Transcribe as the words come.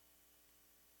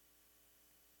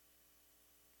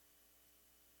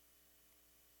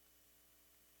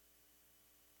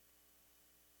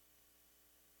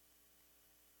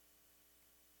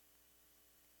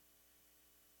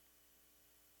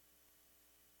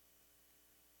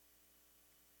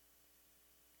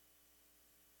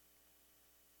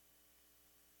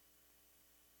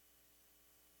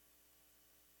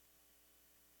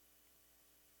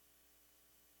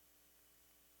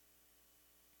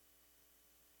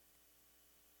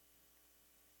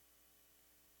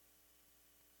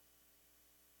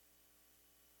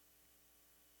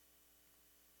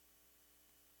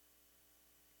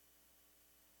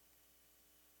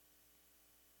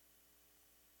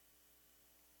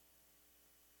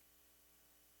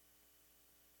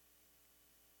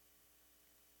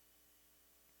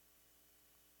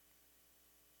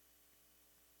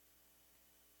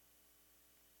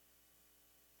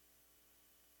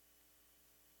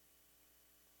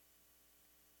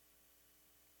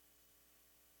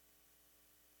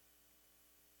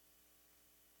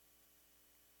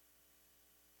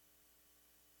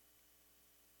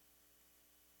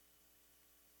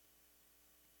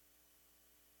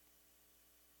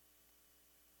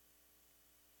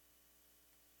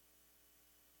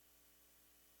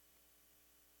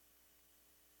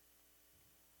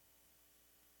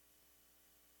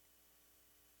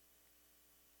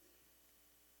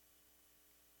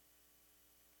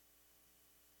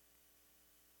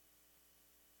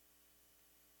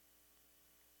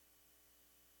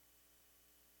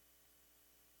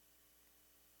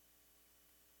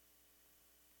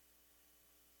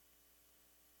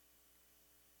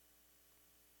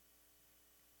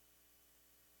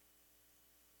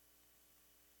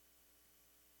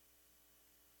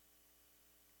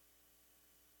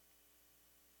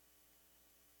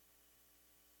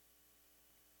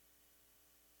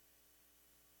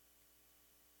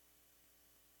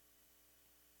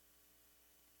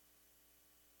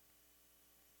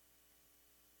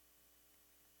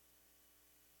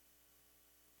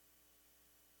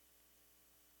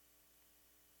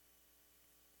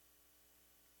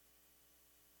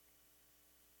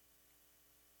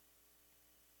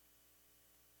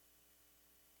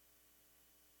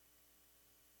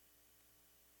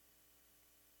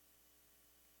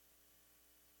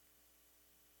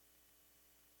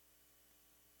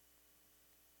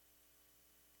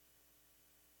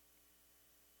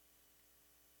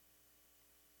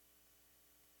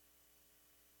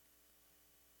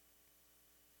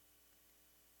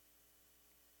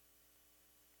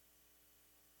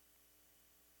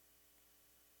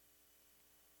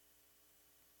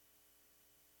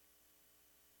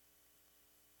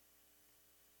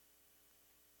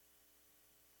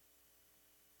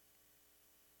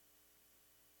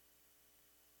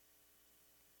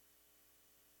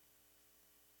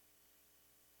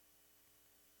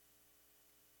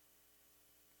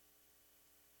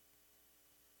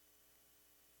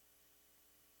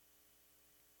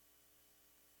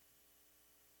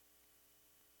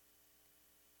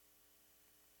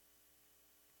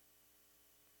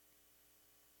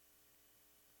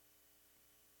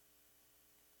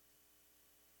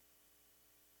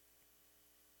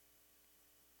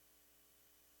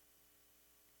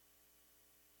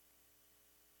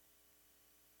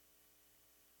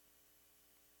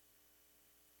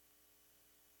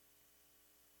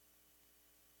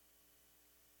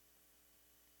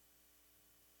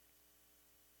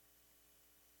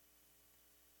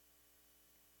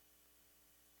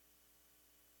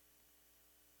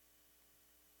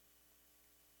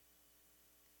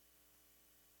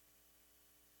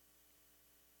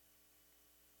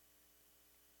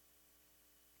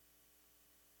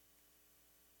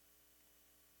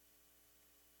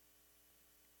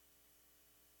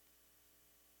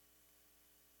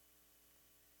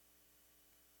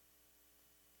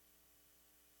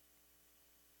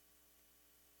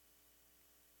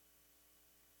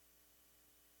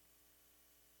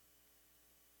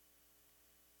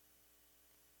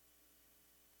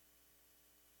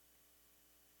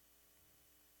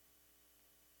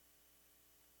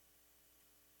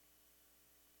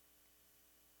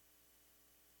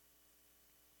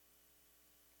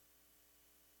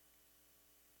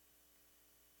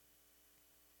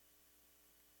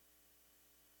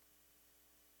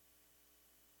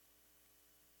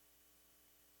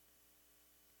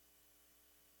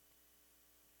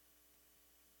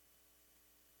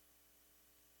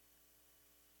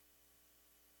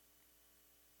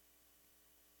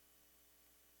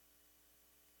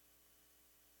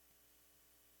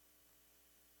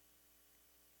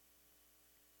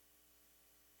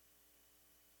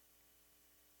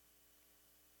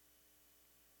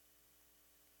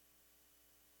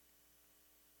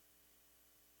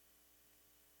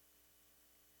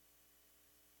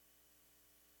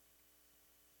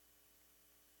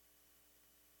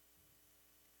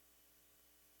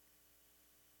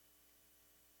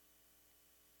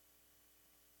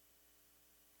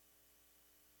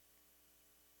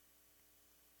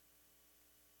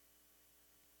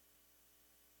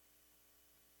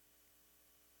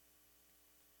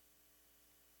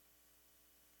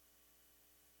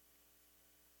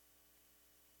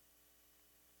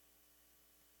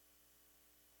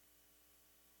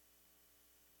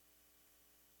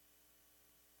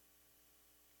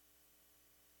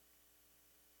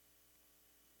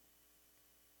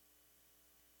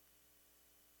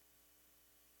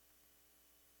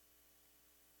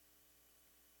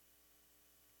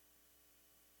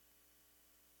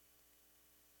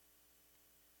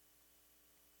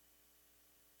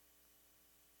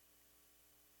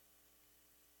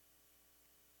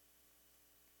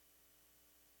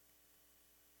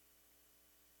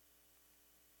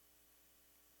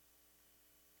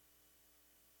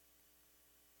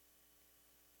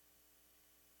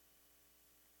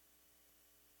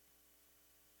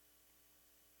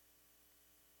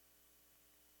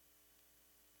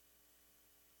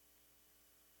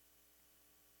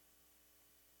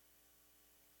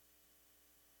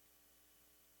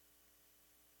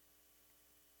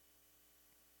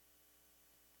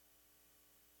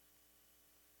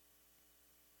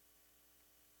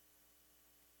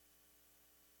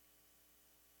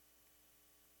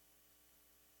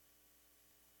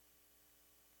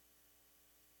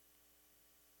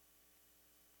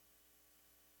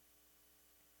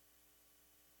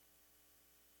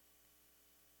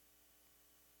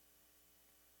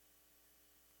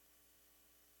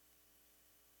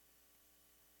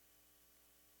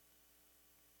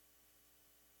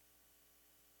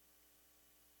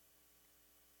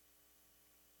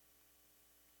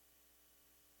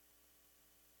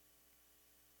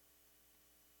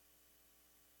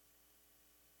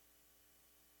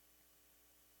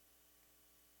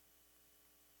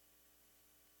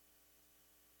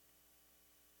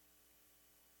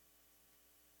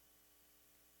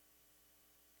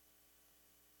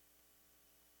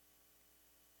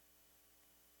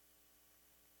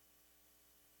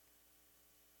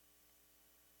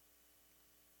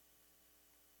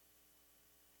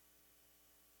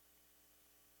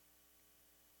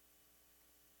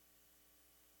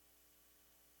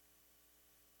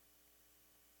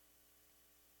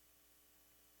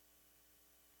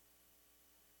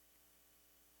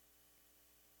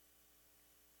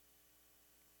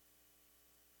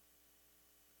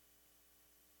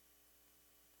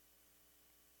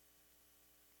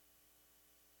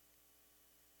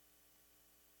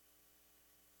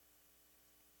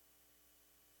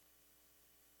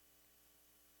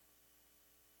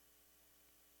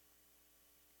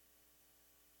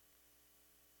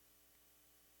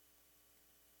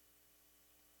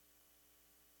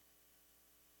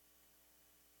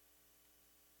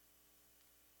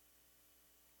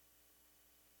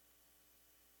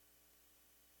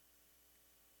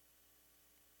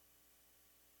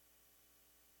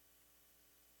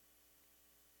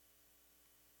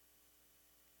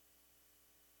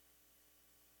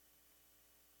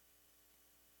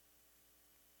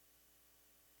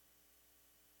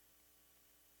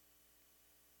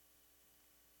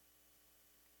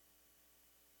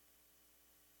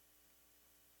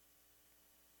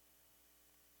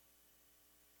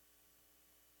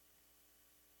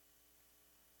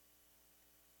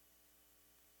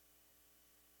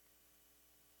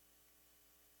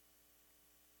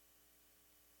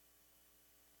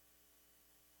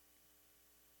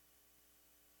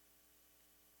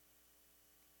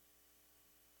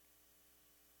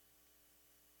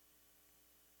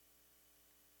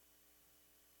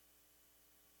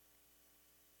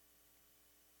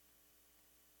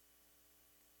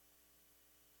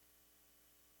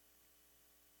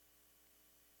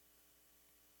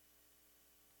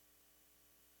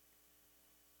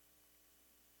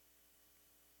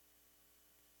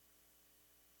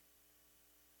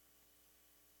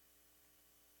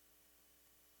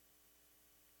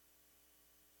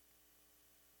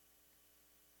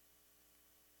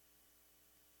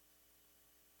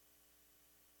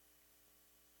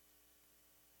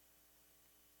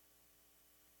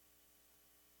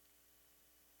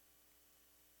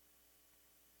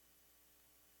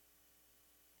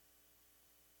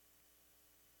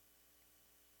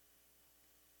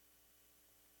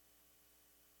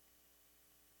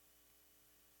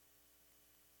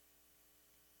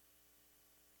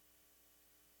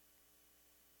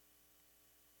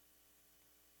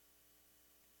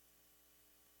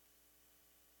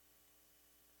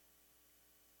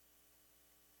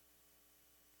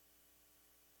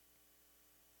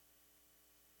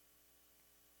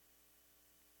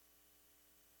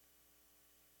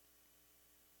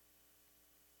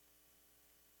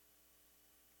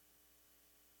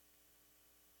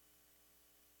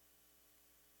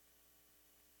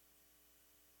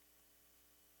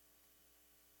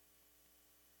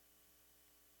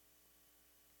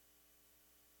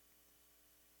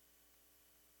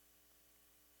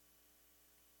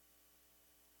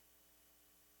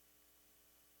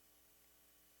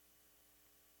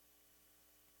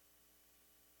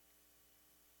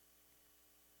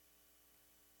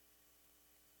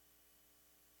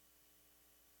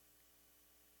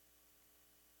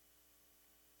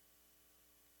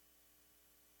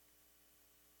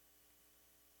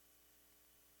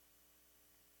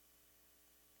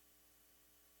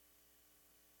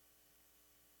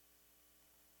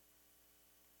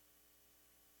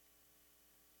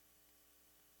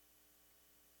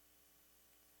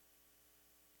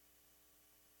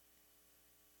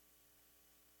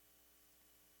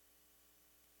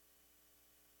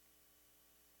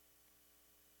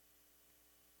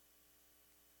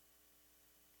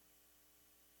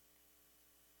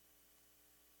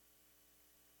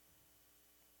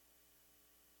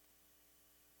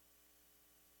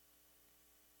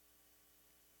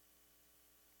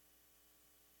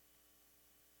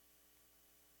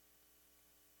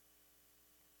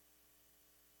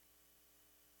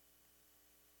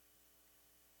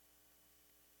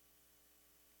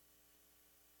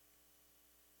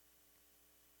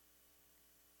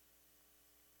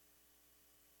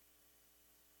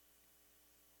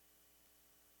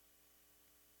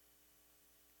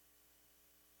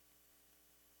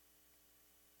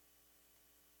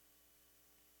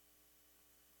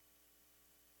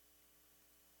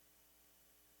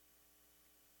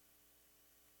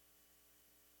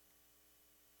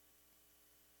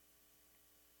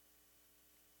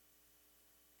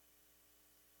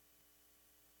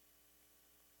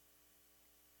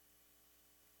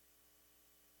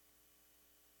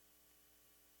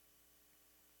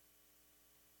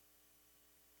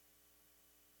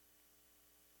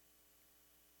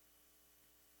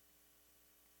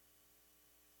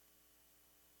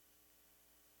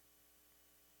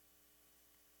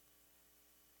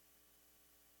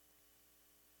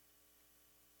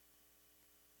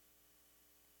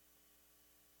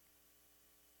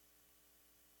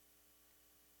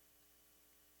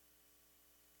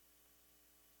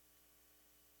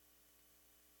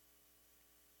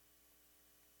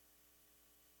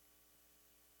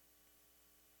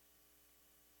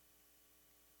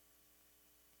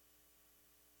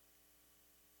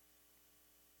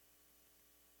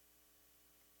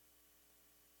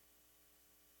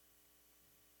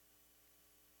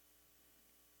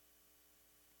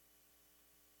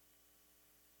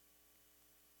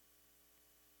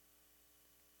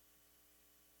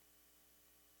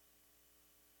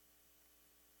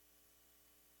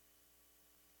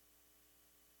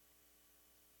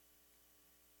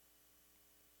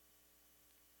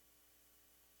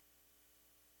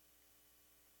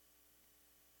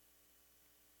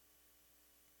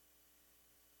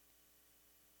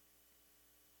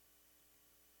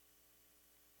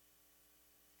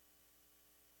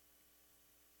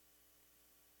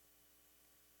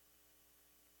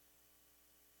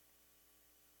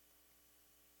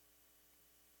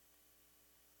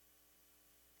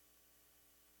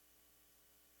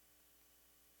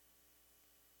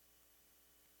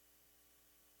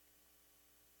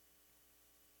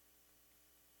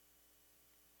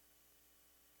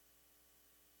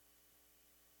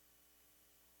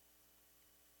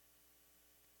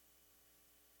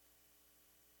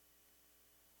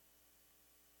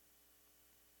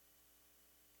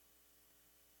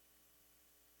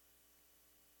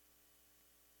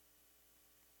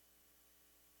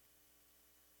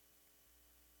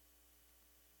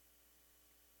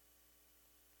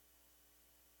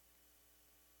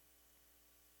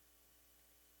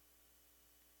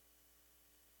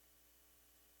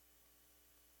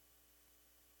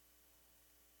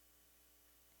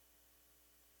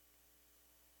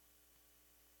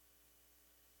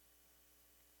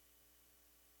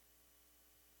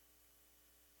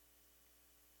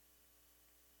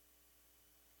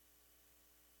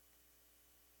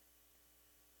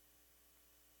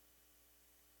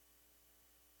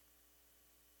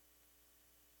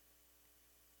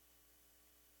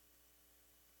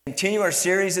Continue our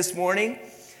series this morning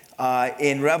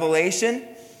in Revelation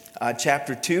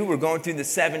chapter 2. We're going through the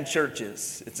seven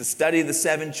churches. It's a study of the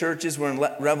seven churches. We're in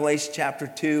Revelation chapter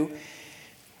 2.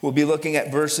 We'll be looking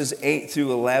at verses 8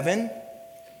 through 11.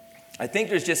 I think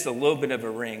there's just a little bit of a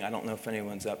ring. I don't know if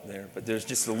anyone's up there, but there's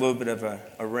just a little bit of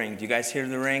a ring. Do you guys hear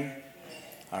the ring?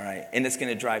 All right. And it's going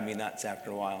to drive me nuts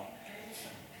after a while.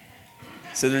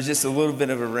 So there's just a little bit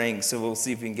of a ring, so we'll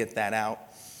see if we can get that out.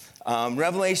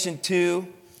 Revelation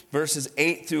 2, verses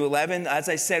 8 through 11. As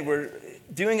I said, we're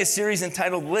doing a series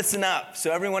entitled Listen Up.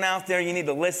 So everyone out there, you need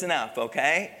to listen up,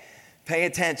 okay? Pay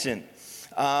attention.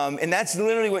 And that's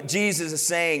literally what Jesus is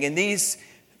saying. In these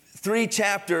 3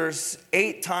 chapters,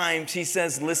 8 times, he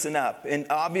says, listen up. And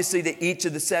obviously to each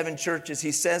of the 7 churches,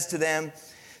 he says to them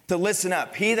to listen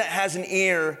up. He that has an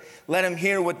ear, let him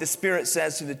hear what the Spirit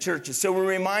says to the churches. So we're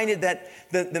reminded that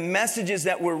the messages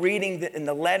that we're reading and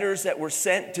the letters that were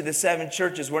sent to the 7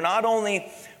 churches were not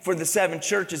only for the 7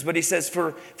 churches, but he says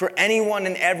for anyone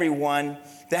and everyone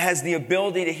that has the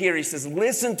ability to hear. He says,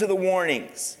 listen to the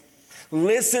warnings.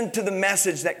 Listen to the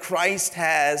message that Christ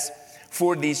has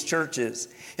for these churches.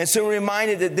 And so we're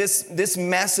reminded that this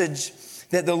message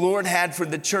that the Lord had for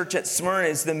the church at Smyrna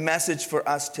is the message for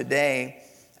us today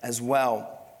as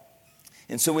well.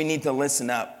 And so we need to listen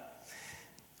up.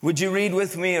 Would you read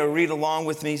with me or read along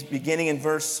with me beginning in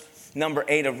verse number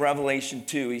 8 of Revelation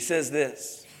 2? He says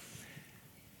this.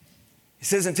 He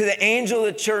says, and to the angel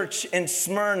of the church in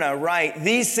Smyrna write,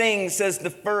 these things says the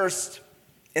first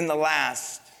and the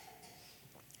last,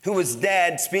 who was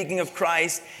dead, speaking of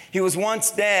Christ. He was once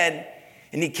dead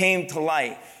and he came to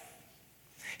life.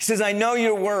 He says, I know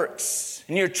your works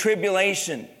and your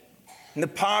tribulation and the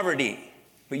poverty,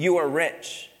 but you are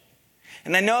rich.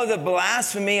 And I know the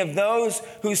blasphemy of those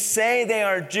who say they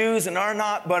are Jews and are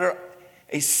not, but are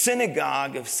a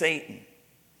synagogue of Satan.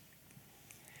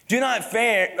 Do not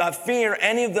fear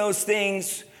any of those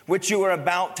things which you are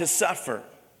about to suffer.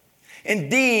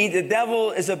 Indeed, the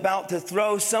devil is about to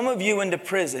throw some of you into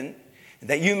prison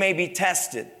that you may be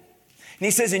tested. And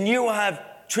he says, and you will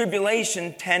have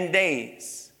tribulation 10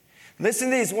 days. Listen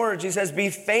to these words. He says, be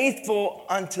faithful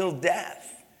until death.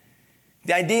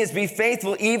 The idea is be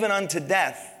faithful even unto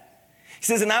death. He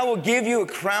says, and I will give you a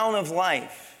crown of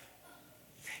life.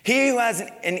 He who has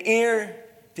an ear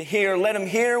to hear, let him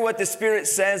hear what the Spirit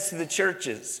says to the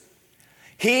churches.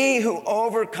 He who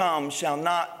overcomes shall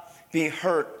not be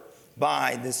hurt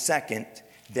by the second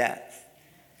death.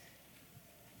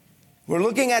 We're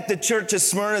looking at the Church of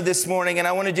Smyrna this morning, and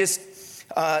I want to just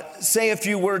say a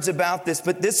few words about this,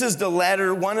 but this is the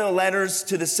letter, one of the letters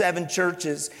to the 7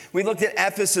 churches. We looked at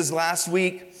Ephesus last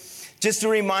week. Just a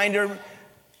reminder,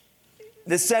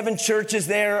 the 7 churches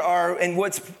there are in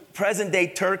what's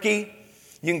present-day Turkey.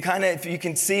 You can kind of, if you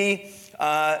can see,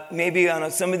 maybe on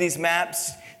some of these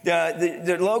maps,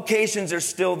 the locations are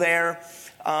still there.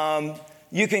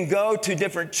 You can go to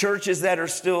different churches that are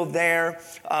still there,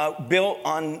 built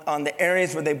on the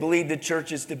areas where they believe the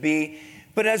churches to be.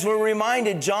 But as we're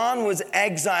reminded, John was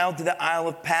exiled to the Isle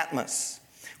of Patmos,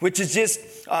 which is just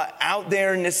out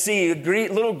there in the sea, a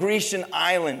little Grecian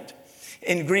island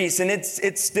in Greece. And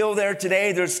it's still there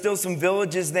today. There's still some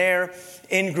villages there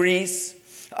in Greece.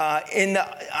 In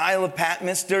the Isle of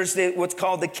Patmos, there's what's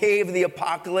called the Cave of the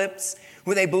Apocalypse,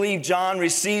 where they believe John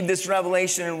received this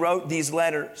revelation and wrote these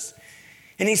letters.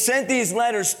 And he sent these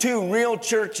letters to real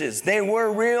churches. They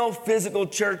were real physical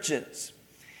churches.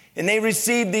 And they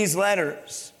received these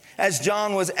letters as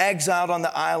John was exiled on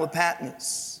the Isle of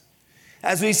Patmos.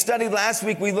 As we studied last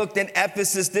week, we looked at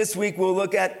Ephesus. This week, we'll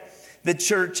look at the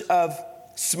Church of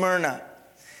Smyrna.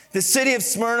 The city of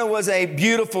Smyrna was a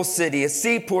beautiful city, a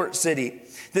seaport city.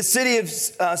 The city of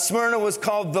Smyrna was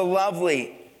called the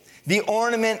Lovely, the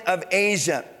ornament of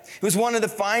Asia. It was one of the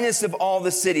finest of all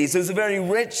the cities. It was a very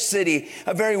rich city,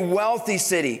 a very wealthy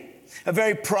city, a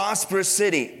very prosperous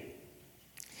city.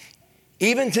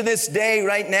 Even to this day,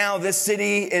 right now, this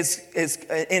city is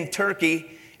in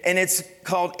Turkey, and it's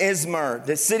called Izmir.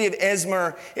 The city of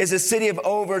Izmir is a city of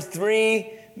over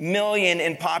 3 million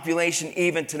in population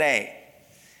even today.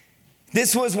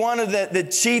 This was one of the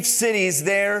chief cities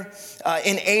there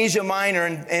in Asia Minor,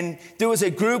 and there was a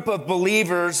group of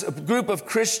believers, a group of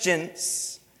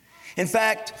Christians. In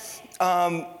fact,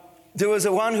 there was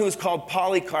one who was called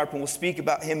Polycarp, and we'll speak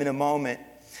about him in a moment.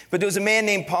 But there was a man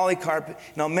named Polycarp,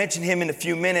 and I'll mention him in a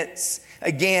few minutes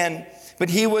again, but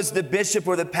he was the bishop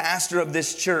or the pastor of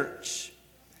this church.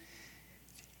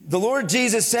 The Lord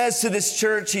Jesus says to this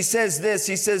church, he says this,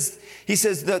 he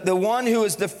says, the one who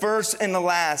is the first and the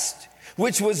last,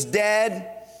 which was dead,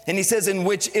 and he says, and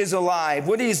which is alive.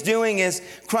 What he's doing is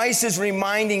Christ is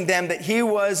reminding them that he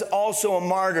was also a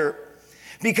martyr.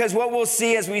 Because what we'll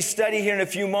see as we study here in a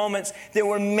few moments, there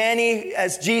were many,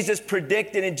 as Jesus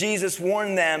predicted and Jesus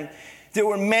warned them, there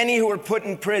were many who were put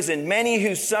in prison, many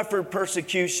who suffered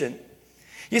persecution.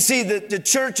 You see, the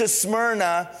Church of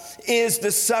Smyrna is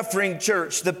the suffering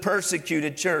church, the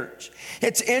persecuted church.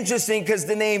 It's interesting because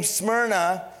the name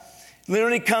Smyrna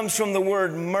literally comes from the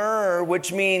word myrrh,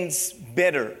 which means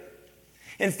bitter.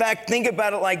 In fact, think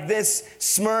about it like this.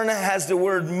 Smyrna has the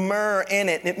word myrrh in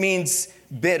it. It means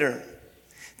bitter.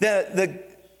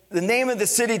 The name of the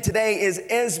city today is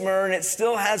Izmir, and it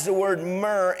still has the word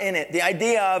myrrh in it. The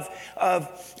idea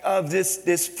of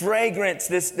this fragrance,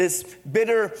 this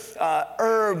bitter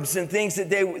herbs and things that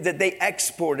they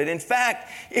exported. In fact,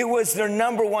 it was their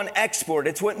number one export.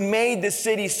 It's what made the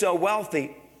city so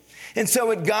wealthy. And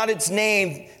so it got its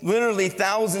name literally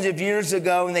thousands of years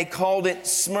ago, and they called it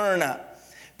Smyrna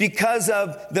because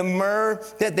of the myrrh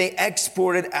that they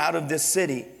exported out of this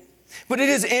city. But it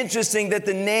is interesting that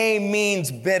the name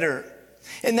means bitter,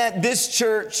 and that this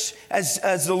church,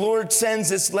 as the Lord sends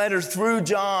this letter through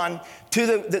John to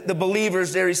the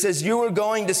believers there, he says, you are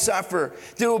going to suffer.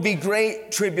 There will be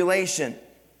great tribulation.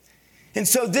 And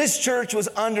so this church was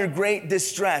under great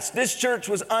distress. This church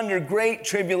was under great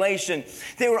tribulation.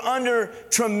 They were under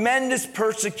tremendous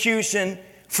persecution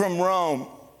from Rome.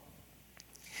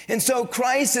 And so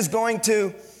Christ is going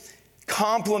to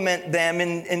compliment them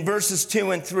in verses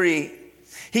 2 and 3.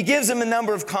 He gives them a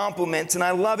number of compliments, and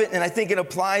I love it, and I think it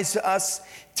applies to us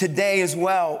today as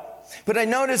well. But I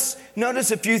notice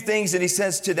a few things that he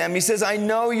says to them. He says, I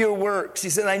know your works. He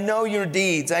said, I know your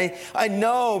deeds. I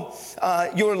know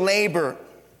your labor.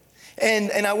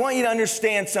 And I want you to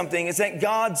understand something, is that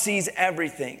God sees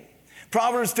everything.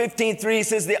 Proverbs 15:3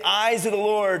 says, the eyes of the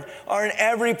Lord are in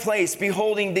every place,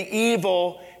 beholding the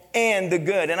evil and the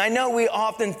good. And I know we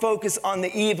often focus on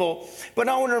the evil, but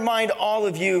I want to remind all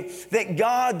of you that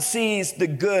God sees the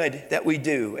good that we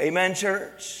do. Amen,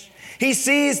 church? He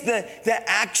sees the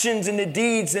actions and the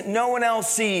deeds that no one else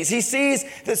sees. He sees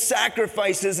the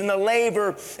sacrifices and the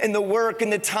labor and the work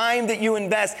and the time that you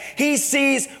invest. He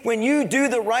sees when you do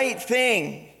the right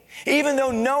thing, even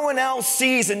though no one else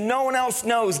sees and no one else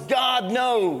knows, God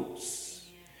knows.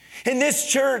 And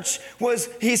this church was,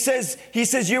 he says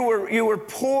you were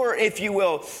poor, if you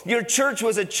will. Your church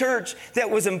was a church that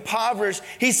was impoverished.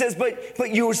 He says, but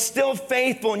you were still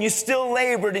faithful, and you still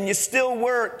labored, and you still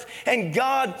worked, and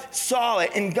God saw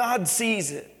it, and God sees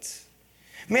it.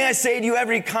 May I say to you,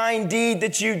 every kind deed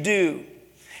that you do,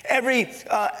 every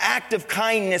act of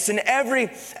kindness and every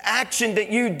action that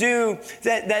you do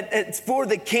that it's for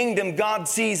the kingdom, God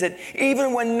sees it.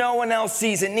 Even when no one else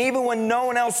sees it, and even when no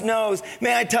one else knows,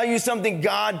 may I tell you something,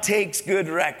 God takes good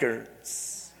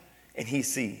records, and he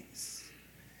sees.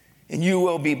 And you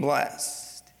will be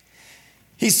blessed.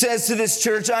 He says to this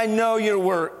church, I know your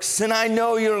works, and I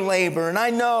know your labor, and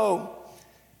I know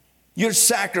your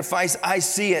sacrifice. I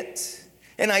see it,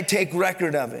 and I take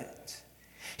record of it.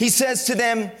 He says to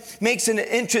them, makes an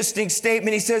interesting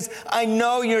statement. He says, I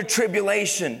know your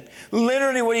tribulation.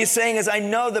 Literally what he's saying is, I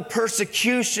know the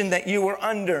persecution that you were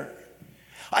under.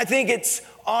 I think it's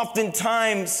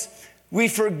oftentimes we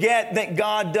forget that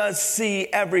God does see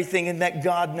everything and that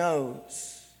God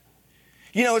knows.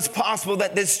 You know, it's possible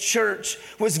that this church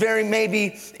was very,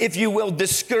 maybe, if you will,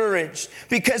 discouraged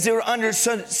because they were under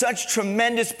such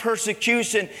tremendous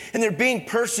persecution, and they're being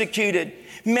persecuted.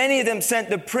 Many of them sent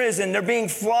to prison. They're being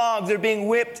flogged. They're being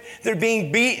whipped. They're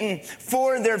being beaten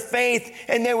for their faith.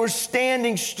 And they were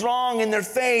standing strong in their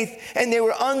faith. And they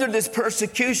were under this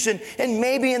persecution. And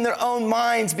maybe in their own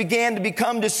minds began to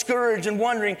become discouraged and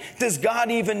wondering, does God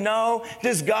even know?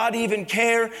 Does God even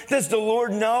care? Does the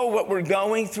Lord know what we're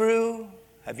going through?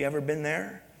 Have you ever been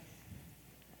there?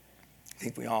 I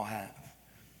think we all have.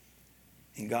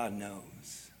 And God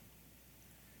knows.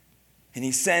 And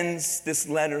he sends this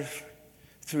letter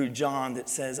through John that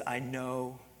says, I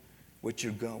know what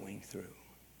you're going through.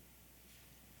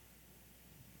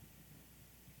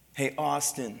 Hey,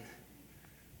 Austin,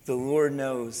 the Lord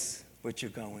knows what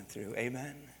you're going through.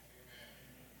 Amen?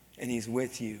 And he's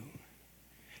with you.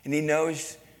 And he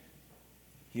knows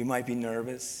you might be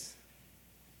nervous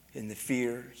in the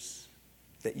fears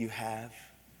that you have.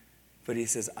 But he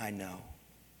says, I know.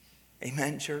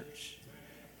 Amen, church?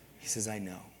 He says, I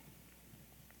know.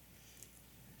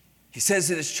 He says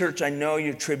to this church, I know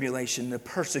your tribulation, the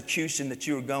persecution that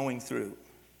you are going through.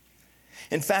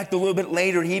 In fact, a little bit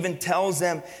later, he even tells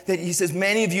them that he says,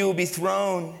 many of you will be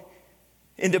thrown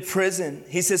into prison.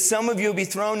 He says, some of you will be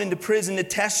thrown into prison to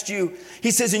test you.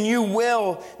 He says, and you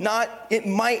will, not it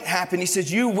might happen. He says,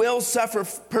 you will suffer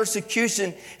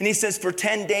persecution. And he says, for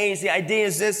 10 days, the idea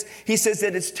is this. He says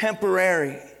that it's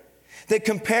temporary. that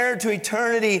compared to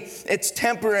eternity, it's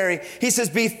temporary. He says,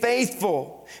 be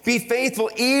faithful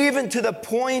even to the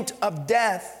point of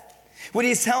death. What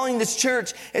he's telling this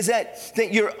church is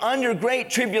that you're under great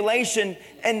tribulation,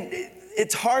 and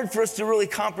it's hard for us to really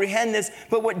comprehend this,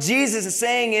 but what Jesus is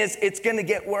saying is it's going to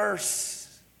get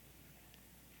worse.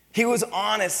 He was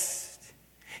honest.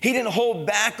 He didn't hold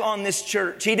back on this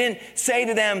church. He didn't say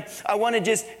to them, I want to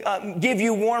just give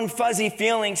you warm, fuzzy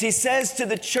feelings. He says to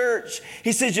the church,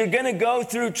 he says, you're going to go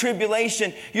through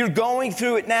tribulation. You're going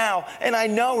through it now, and I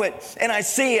know it, and I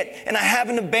see it, and I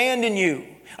haven't abandoned you.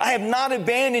 I have not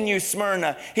abandoned you,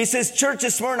 Smyrna. He says, Church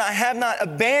of Smyrna, I have not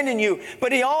abandoned you.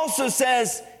 But he also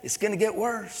says, it's going to get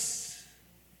worse.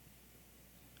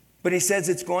 But he says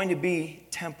it's going to be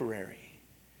temporary.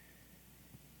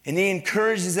 And he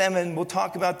encourages them, and we'll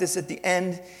talk about this at the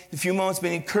end in a few moments, but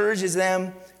he encourages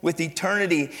them with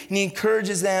eternity. And he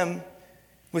encourages them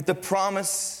with the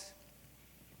promise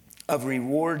of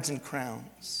rewards and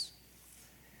crowns.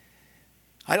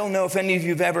 I don't know if any of you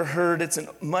have ever heard, it's a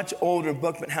much older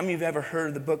book, but how many of you have ever heard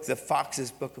of the book, The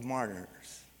Fox's Book of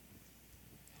Martyrs?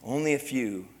 Only a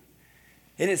few.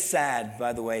 It is sad,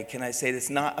 by the way, can I say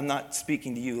this? I'm not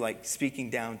speaking to you like speaking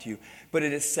down to you, but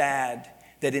it is sad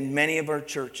that in many of our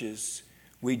churches,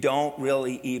 we don't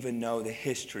really even know the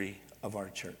history of our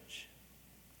church.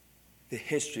 The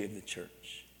history of the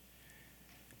church.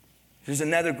 There's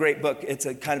another great book. It's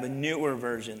a kind of a newer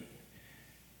version.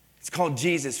 It's called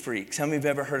Jesus Freaks. How many of you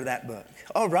have ever heard of that book?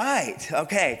 All right.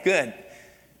 Okay, good.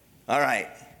 All right.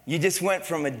 You just went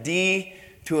from a D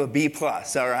to a B+,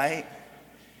 all right?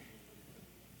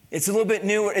 It's a little bit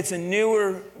newer. It's a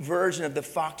newer version of the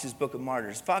Fox's Book of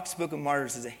Martyrs. Fox's Book of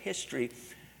Martyrs is a history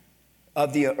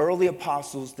of the early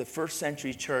apostles, the first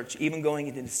century church, even going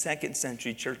into the second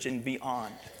century church and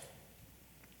beyond.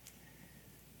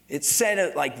 It's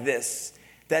said like this,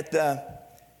 that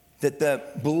the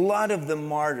blood of the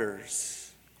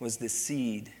martyrs was the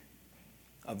seed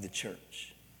of the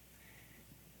church.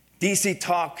 DC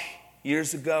Talk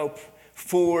years ago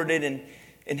forwarded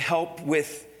and helped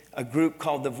with a group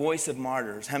called the Voice of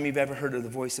Martyrs. How many of you have ever heard of the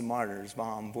Voice of Martyrs?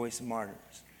 Voice of Martyrs.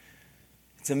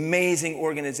 It's an amazing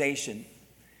organization.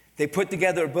 They put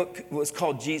together a book that was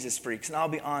called Jesus Freaks. And I'll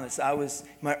be honest, I was in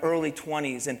my early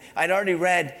 20s. And I'd already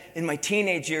read in my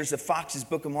teenage years the Fox's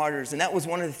Book of Martyrs. And that was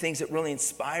one of the things that really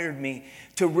inspired me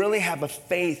to really have a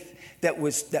faith that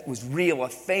was real. A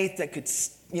faith that could,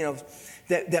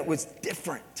 that was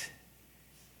different.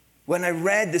 When I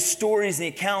read the stories and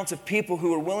the accounts of people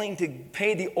who were willing to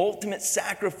pay the ultimate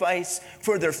sacrifice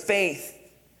for their faith,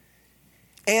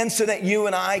 and so that you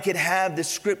and I could have the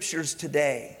scriptures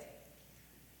today.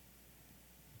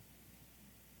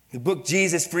 The book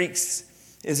Jesus Freaks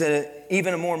is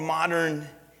even a more modern,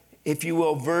 if you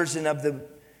will, version of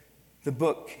the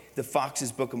book, the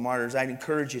Fox's Book of Martyrs. I'd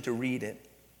encourage you to read it.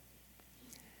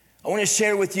 I want to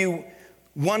share with you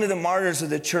one of the martyrs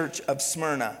of the Church of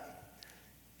Smyrna.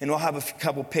 And we'll have a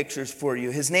couple pictures for you.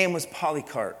 His name was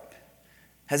Polycarp.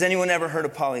 Has anyone ever heard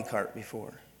of Polycarp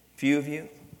before? A few of you?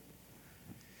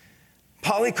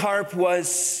 Polycarp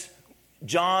was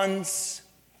John's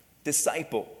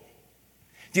disciple.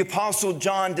 The Apostle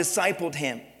John discipled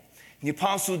him. The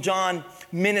Apostle John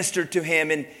ministered to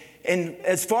him. And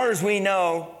as far as we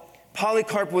know,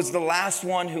 Polycarp was the last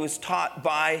one who was taught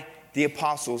by the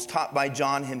apostles, taught by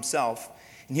John himself.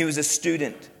 And he was a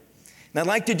student. And I'd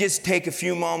like to just take a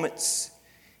few moments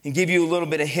and give you a little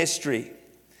bit of history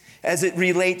as it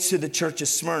relates to the Church of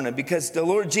Smyrna, because the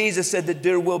Lord Jesus said that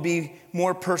there will be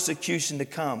more persecution to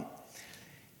come.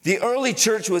 The early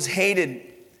church was hated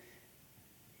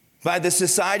by the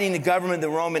society and the government of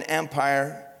the Roman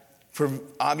Empire for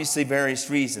obviously various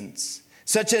reasons,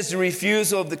 such as the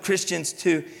refusal of the Christians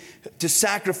to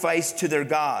sacrifice to their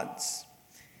gods.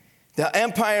 The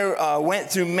empire went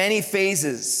through many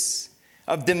phases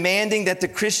of demanding that the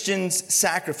Christians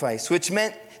sacrifice, which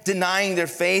meant denying their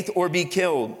faith or be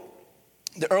killed.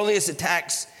 The earliest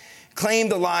attacks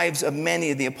claimed the lives of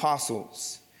many of the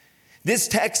apostles. This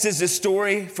text is a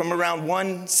story from around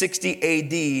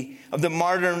 160 AD of the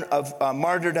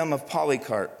martyrdom of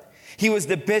Polycarp. He was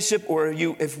the bishop, or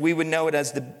if we would know it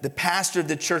as the pastor of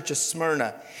the Church of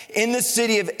Smyrna, in the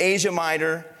city of Asia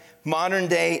Minor,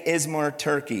 modern-day Izmir,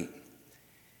 Turkey.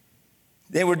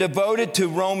 They were devoted to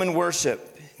Roman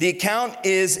worship. The account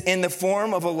is in the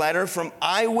form of a letter from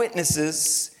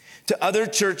eyewitnesses to other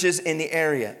churches in the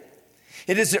area.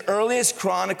 It is the earliest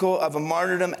chronicle of a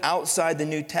martyrdom outside the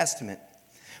New Testament.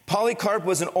 Polycarp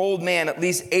was an old man, at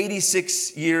least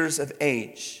 86 years of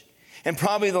age, and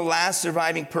probably the last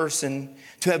surviving person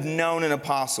to have known an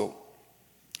apostle,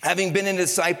 having been a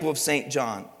disciple of St.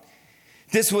 John.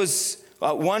 This was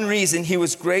one reason he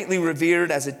was greatly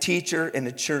revered as a teacher and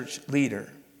a church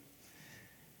leader.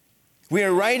 We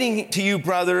are writing to you,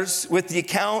 brothers, with the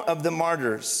account of the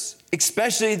martyrs,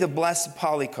 especially the blessed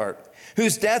Polycarp,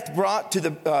 whose death brought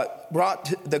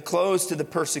the close to the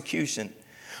persecution.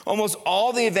 Almost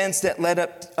all the events that led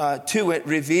up to it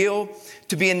reveal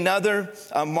to be another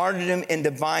martyrdom in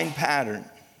divine pattern.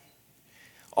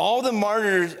 All the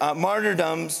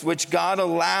martyrdoms which God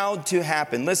allowed to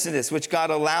happen, listen to this, which God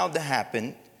allowed to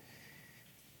happen,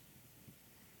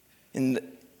 and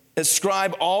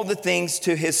ascribe all the things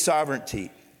to his sovereignty,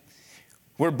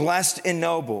 were blessed and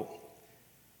noble.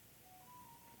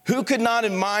 Who could not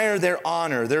admire their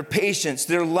honor, their patience,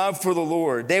 their love for the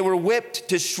Lord? They were whipped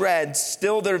to shreds,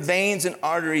 still their veins and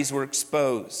arteries were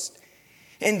exposed,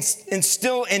 and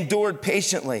still endured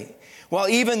patiently, while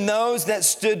even those that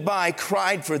stood by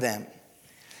cried for them.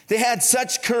 They had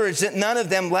such courage that none of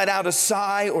them let out a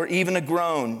sigh or even a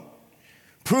groan,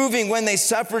 proving when they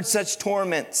suffered such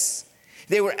torments,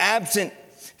 they were absent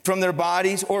from their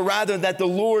bodies, or rather that the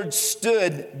Lord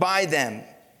stood by them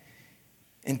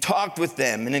and talked with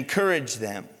them and encouraged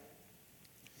them.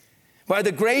 By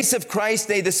the grace of Christ,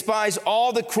 they despise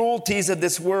all the cruelties of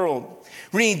this world,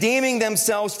 redeeming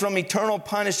themselves from eternal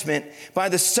punishment by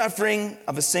the suffering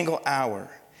of a single hour.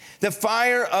 The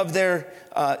fire of their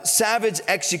savage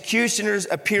executioners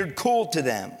appeared cool to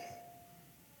them,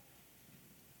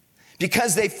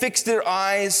 because they fixed their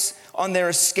eyes on their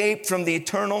escape from the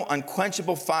eternal,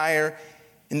 unquenchable fire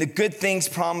and the good things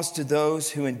promised to those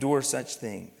who endure such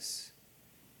things.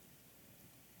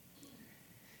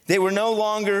 They were no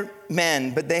longer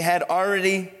men, but they had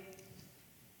already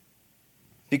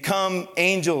become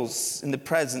angels in the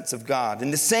presence of God.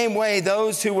 In the same way,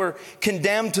 those who were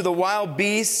condemned to the wild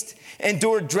beast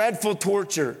endured dreadful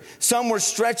torture. Some were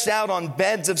stretched out on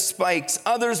beds of spikes.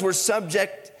 Others were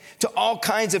subject to all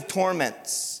kinds of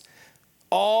torments,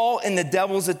 all in the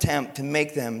devil's attempt to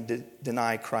make them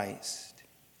deny Christ.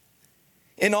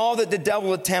 In all that the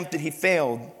devil attempted, he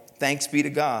failed. Thanks be to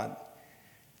God.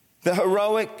 The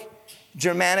heroic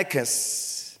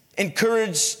Germanicus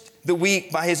encouraged the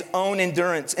weak by his own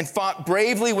endurance and fought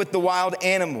bravely with the wild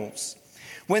animals.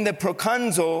 When the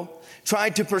proconsul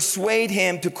tried to persuade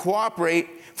him to cooperate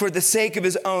for the sake of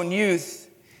his own youth,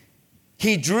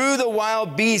 he drew the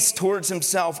wild beast towards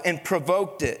himself and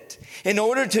provoked it in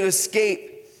order to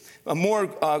escape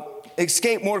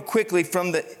more quickly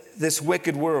from this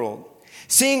wicked world.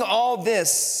 Seeing all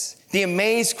this, the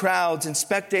amazed crowds and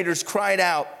spectators cried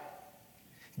out,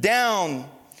 "Down,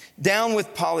 down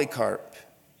with Polycarp,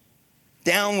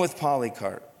 down with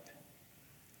Polycarp."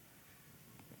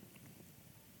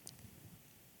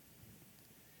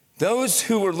 Those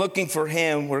who were looking for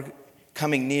him were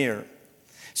coming near.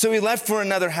 So he left for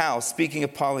another house, speaking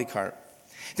of Polycarp.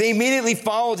 They immediately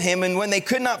followed him, and when they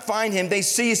could not find him, they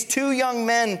seized 2 young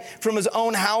men from his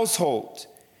own household,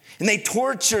 and they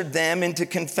tortured them into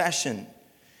confession.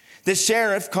 The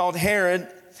sheriff, called Herod,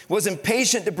 was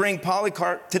impatient to bring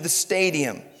Polycarp to the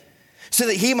stadium so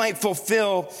that he might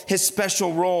fulfill his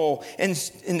special role and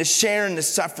to share in the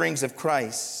sufferings of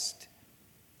Christ.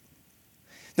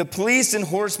 The police and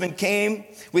horsemen came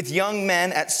with young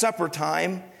men at supper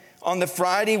time on the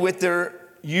Friday with their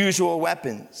usual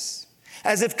weapons,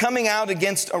 as if coming out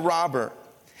against a robber.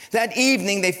 That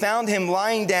evening, they found him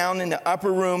lying down in the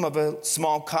upper room of a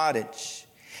small cottage.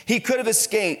 He could have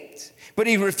escaped, but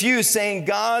he refused, saying,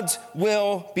 "God's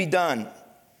will be done."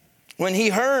 When he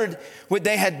heard what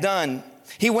they had done,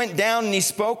 he went down and he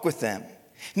spoke with them.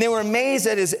 And they were amazed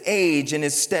at his age and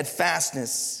his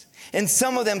steadfastness. And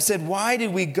some of them said, "Why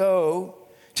did we go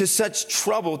to such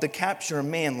trouble to capture a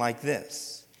man like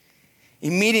this?"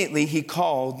 Immediately he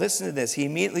called, listen to this, he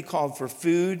immediately called for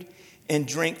food and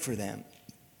drink for them.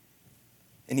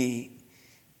 And he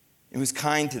was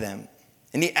kind to them.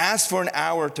 And he asked for an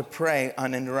hour to pray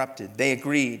uninterrupted. They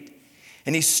agreed.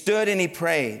 And he stood and he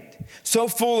prayed, so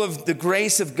full of the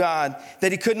grace of God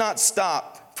that he could not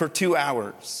stop for 2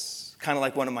 hours. Kind of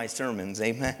like one of my sermons,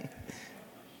 amen?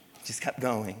 Just kept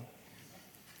going.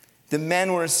 The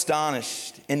men were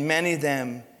astonished, and many of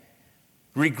them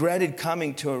regretted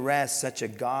coming to arrest such a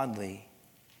godly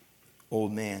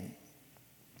old man.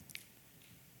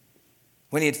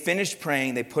 When he had finished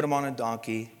praying, they put him on a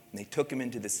donkey and they took him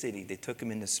into the city. They took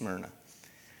him into Smyrna.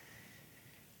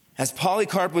 As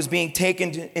Polycarp was being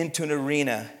taken into an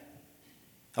arena,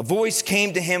 a voice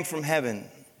came to him from heaven.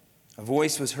 A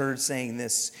voice was heard saying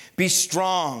this, "Be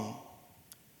strong,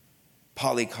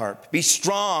 Polycarp. Be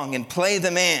strong and play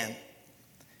the man."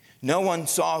 No one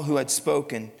saw who had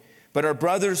spoken, but our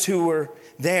brothers who were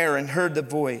there and heard the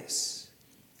voice.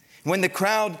 When the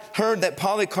crowd heard that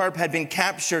Polycarp had been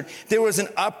captured, there was an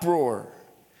uproar.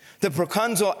 The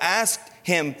proconsul asked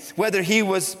him whether he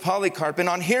was Polycarp, and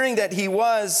on hearing that he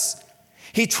was,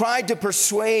 he tried to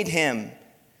persuade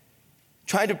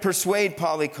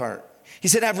Polycarp. He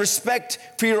said, have respect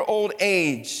for your old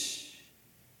age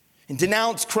and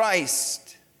denounce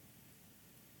Christ.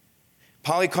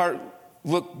 Polycarp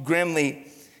looked grimly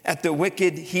at the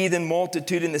wicked heathen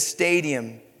multitude in the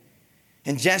stadium,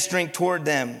 and gesturing toward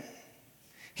them,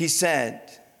 he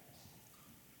said,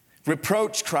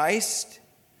 reproach Christ,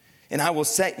 and I will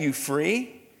set you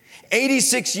free.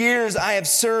 86 years I have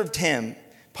served him,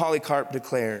 Polycarp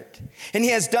declared, and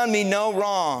he has done me no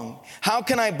wrong. How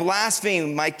can I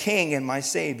blaspheme my king and my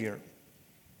savior?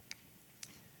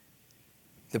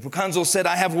 The proconsul said,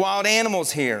 I have wild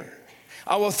animals here.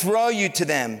 I will throw you to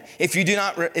them if you do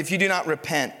not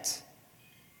repent.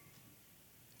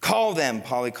 Call them,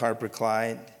 Polycarp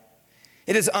replied.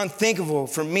 It is unthinkable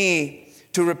for me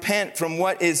to repent from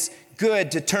what is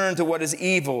good to turn to what is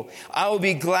evil. I will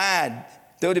be glad,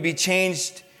 though, to be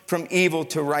changed from evil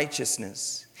to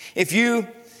righteousness. If you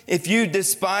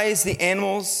despise the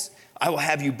animals, I will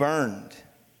have you burned.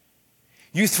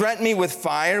 You threaten me with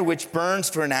fire, which burns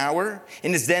for an hour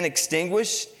and is then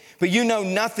extinguished, but you know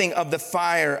nothing of the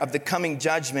fire of the coming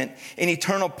judgment and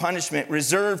eternal punishment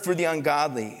reserved for the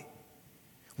ungodly.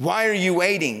 Why are you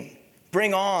waiting?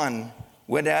 Bring on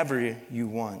whatever you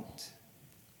want.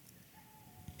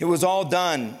 It was all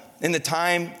done in the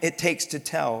time it takes to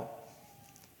tell.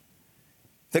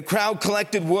 The crowd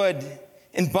collected wood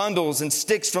in bundles and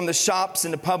sticks from the shops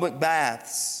and the public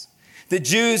baths. The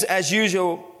Jews, as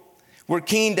usual, were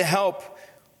keen to help.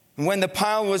 And when the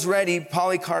pile was ready,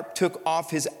 Polycarp took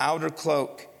off his outer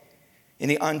cloak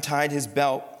and he untied his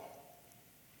belt.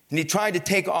 And he tried to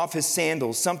take off his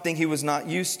sandals, something he was not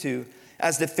used to,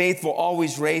 as the faithful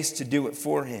always raced to do it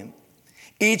for him,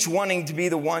 each wanting to be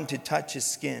the one to touch his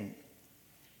skin.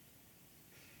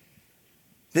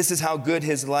 This is how good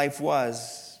his life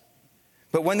was.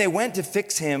 But when they went to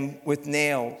fix him with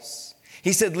nails,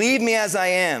 he said, leave me as I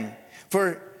am,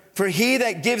 for he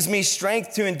that gives me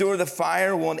strength to endure the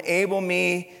fire will enable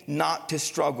me not to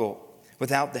struggle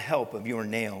without the help of your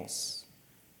nails.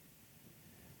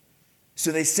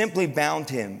 So they simply bound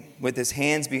him with his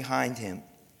hands behind him,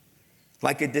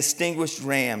 like a distinguished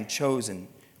ram chosen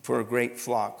for a great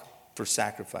flock for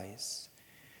sacrifice.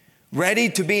 Ready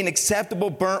to be an acceptable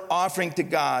burnt offering to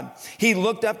God, he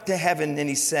looked up to heaven and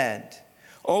he said,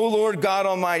 O Lord God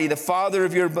Almighty, the Father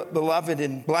of your beloved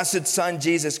and blessed Son,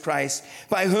 Jesus Christ,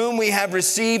 by whom we have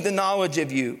received the knowledge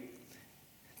of you,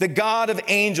 the God of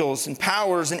angels and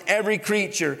powers and every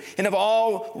creature and of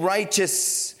all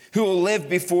righteous who will live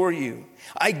before you,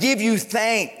 I give you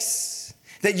thanks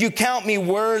that you count me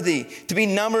worthy to be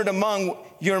numbered among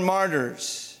your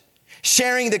martyrs,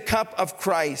 sharing the cup of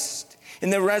Christ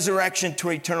in the resurrection to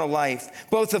eternal life,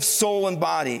 both of soul and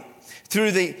body,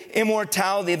 through the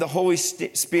immortality of the Holy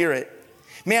Spirit.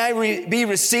 May I be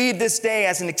received this day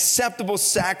as an acceptable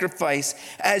sacrifice,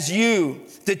 as you,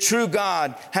 the true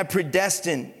God, have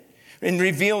predestined and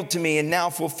revealed to me and now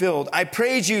fulfilled. I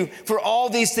praise you for all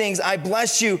these things. I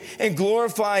bless you and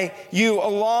glorify you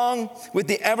along with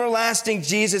the everlasting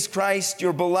Jesus Christ,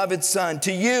 your beloved Son.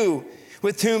 To you,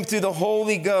 with whom through the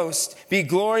Holy Ghost be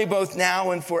glory both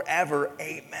now and forever.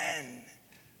 Amen.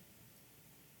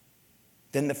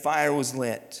 Then the fire was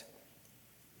lit,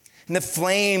 and the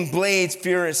flame blazed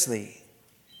furiously.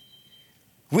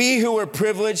 We who were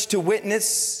privileged to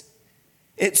witness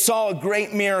it saw a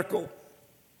great miracle.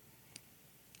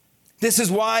 This is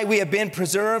why we have been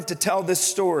preserved to tell this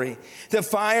story. The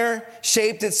fire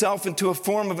shaped itself into a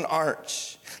form of an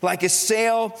arch, like a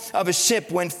sail of a ship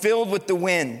when filled with the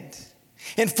wind,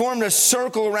 and formed a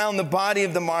circle around the body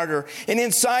of the martyr. And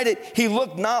inside it, he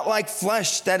looked not like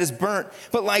flesh that is burnt,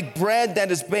 but like bread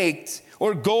that is baked,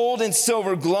 or gold and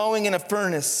silver glowing in a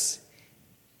furnace.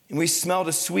 And we smelled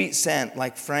a sweet scent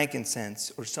like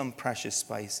frankincense or some precious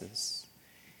spices.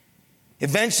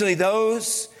 Eventually,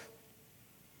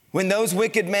 when those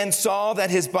wicked men saw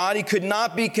that his body could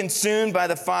not be consumed by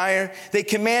the fire, they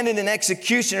commanded an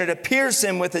executioner to pierce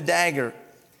him with a dagger.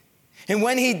 And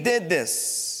when he did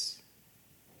this,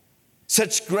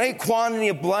 such great quantity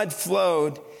of blood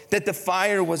flowed that the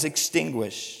fire was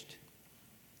extinguished.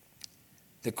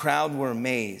 The crowd were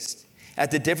amazed at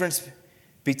the difference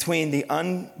between the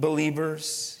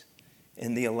unbelievers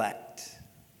and the elect.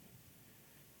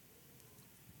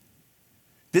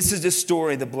 This is the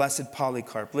story of the blessed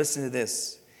Polycarp. Listen to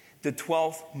this. The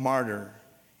 12th martyr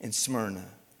in Smyrna.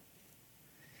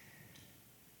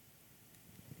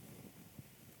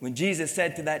 When Jesus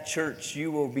said to that church,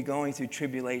 you will be going through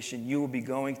tribulation, you will be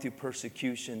going through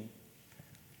persecution.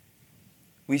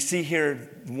 We see here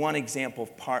one example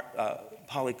of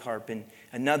Polycarp, and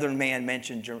another man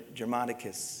mentioned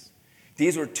Germanicus.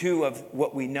 These were two of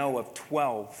what we know of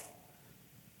 12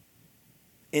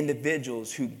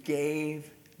 individuals who gave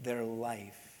their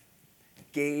life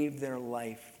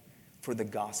for the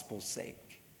gospel's sake.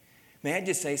 May I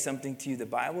just say something to you? The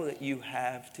Bible that you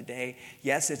have today,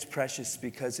 yes, it's precious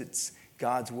because it's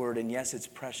God's word, and yes, it's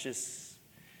precious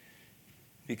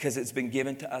because it's been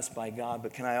given to us by God.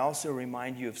 But can I also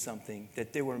remind you of something?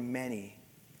 That there were many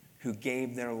who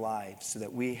gave their lives so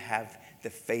that we have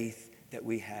the faith that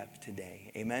we have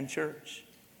today. Amen, church?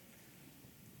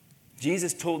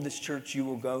 Jesus told this church, you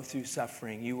will go through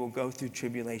suffering, you will go through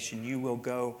tribulation, you will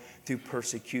go through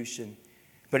persecution.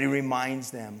 But he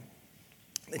reminds them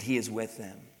that he is with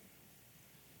them.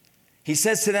 He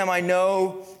says to them, I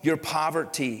know your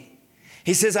poverty.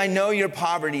 He says, I know your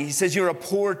poverty. He says, you're a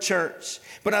poor church.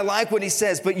 But I like what he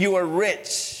says, but you are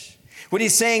rich. What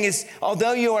he's saying is,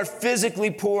 although you are physically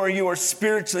poor, you are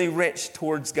spiritually rich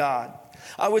towards God.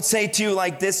 I would say to you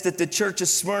like this, that the Church of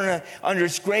Smyrna, under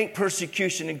its great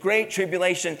persecution and great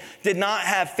tribulation, did not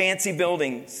have fancy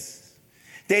buildings.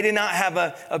 They did not have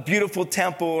a beautiful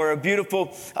temple or a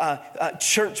beautiful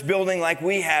church building like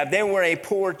we have. They were a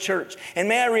poor church. And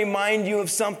may I remind you of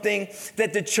something,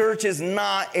 that the church is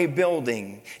not a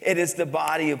building. It is the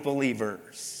body of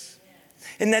believers.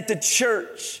 And that the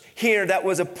church here, that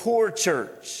was a poor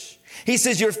church. He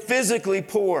says, you're physically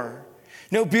poor.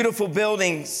 No beautiful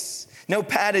buildings. No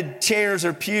padded chairs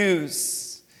or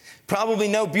pews. Probably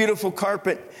no beautiful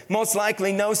carpet. Most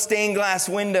likely no stained glass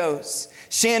windows.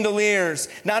 Chandeliers,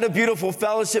 not a beautiful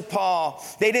fellowship hall.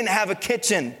 They didn't have a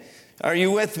kitchen. Are you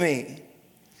with me?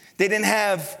 They didn't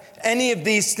have any of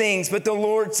these things, but the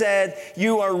Lord said,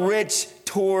 you are rich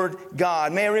toward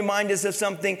God. May I remind us of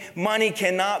something? Money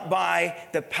cannot buy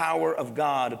the power of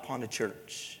God upon a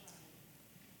church.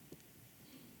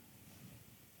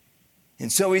 And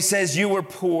so he says, you were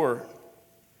poor,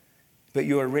 but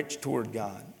you are rich toward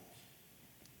God.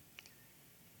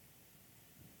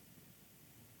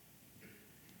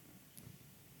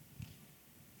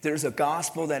 There's a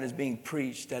gospel that is being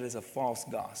preached that is a false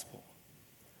gospel.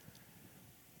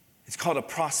 It's called a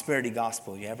prosperity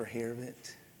gospel. You ever hear of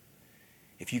it?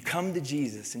 If you come to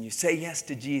Jesus and you say yes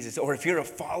to Jesus, or if you're a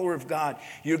follower of God,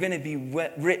 you're going to be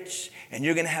rich and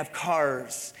you're going to have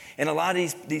cars. And a lot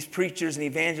of these preachers and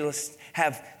evangelists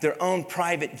have their own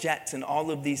private jets and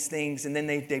all of these things. And then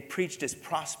they preach this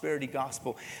prosperity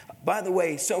gospel. By the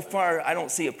way, so far, I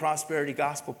don't see a prosperity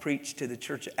gospel preached to the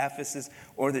Church of Ephesus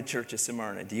or the Church of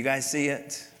Smyrna. Do you guys see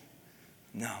it?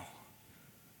 No.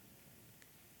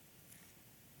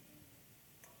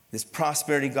 This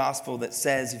prosperity gospel that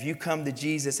says if you come to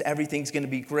Jesus, everything's going to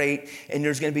be great and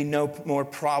there's going to be no more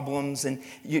problems and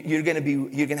you're going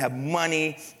to have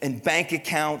money and bank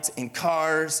accounts and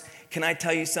cars. Can I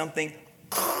tell you something?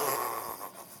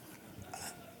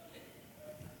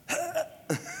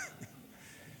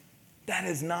 That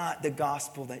is not the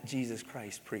gospel that Jesus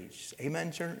Christ preached.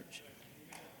 Amen, church?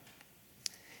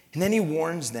 And then he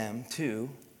warns them too.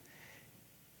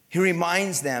 He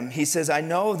reminds them, he says, I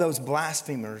know those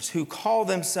blasphemers who call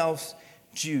themselves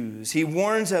Jews. He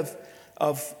warns of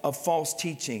false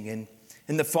teaching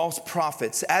and the false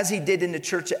prophets, as he did in the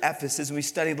church of Ephesus, we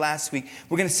studied last week.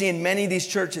 We're going to see in many of these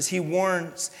churches, he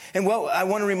warns. And well, I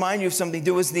want to remind you of something.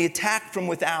 There was the attack from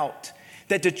without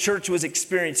that the church was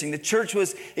experiencing. The church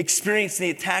was experiencing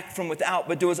the attack from without,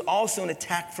 but there was also an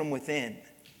attack from within.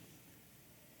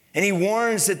 And he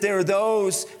warns that there are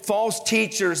those false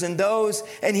teachers and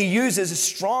he uses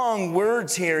strong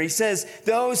words here. He says,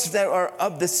 those that are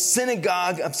of the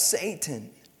synagogue of Satan.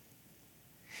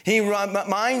 He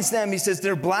reminds them, he says,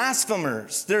 they're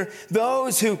blasphemers. They're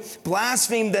those who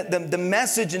blaspheme the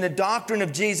message and the doctrine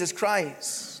of Jesus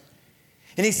Christ.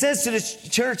 And he says to the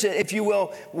church, if you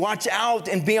will, watch out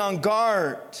and be on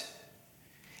guard.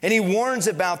 And he warns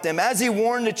about them, as he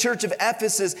warned the church of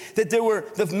Ephesus that there were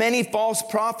the many false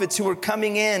prophets who were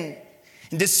coming in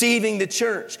and deceiving the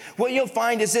church. What you'll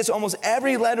find is this: almost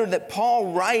every letter that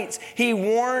Paul writes, he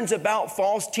warns about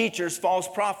false teachers, false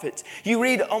prophets. You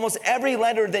read almost every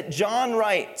letter that John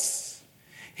writes.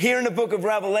 Here in the book of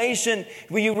Revelation,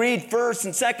 when you read 1st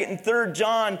and 2nd and 3rd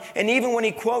John, and even when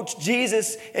he quotes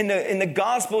Jesus in the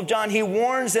Gospel of John, he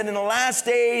warns that in the last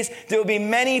days there will be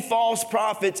many false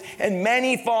prophets and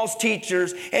many false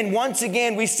teachers. And once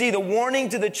again, we see the warning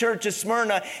to the church of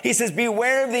Smyrna. He says,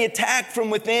 beware of the attack from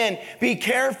within. Be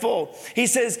careful. He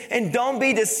says, and don't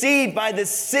be deceived by the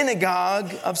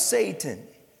synagogue of Satan.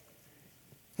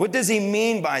 What does he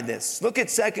mean by this? Look at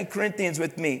 2 Corinthians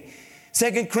with me.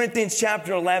 2 Corinthians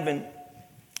chapter 11,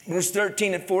 verse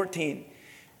 13 and 14.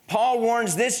 Paul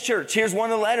warns this church. Here's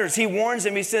one of the letters. He warns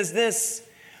them. He says this,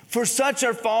 "For such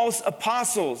are false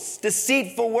apostles,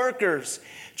 deceitful workers,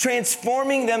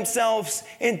 transforming themselves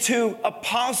into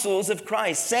apostles of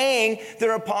Christ," saying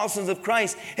they're apostles of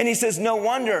Christ. And he says, no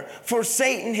wonder, for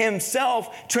Satan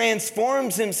himself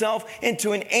transforms himself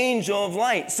into an angel of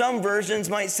light. Some versions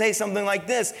might say something like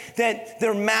this, that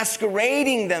they're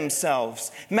masquerading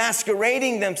themselves.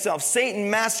 Satan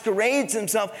masquerades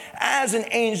himself as an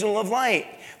angel of light.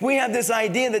 We have this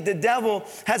idea that the devil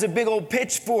has a big old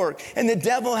pitchfork and the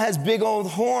devil has big old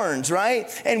horns, right?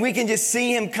 And we can just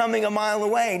see him coming a mile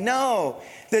away. No,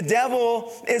 the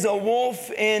devil is a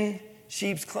wolf in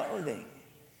sheep's clothing.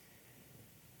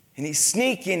 And he's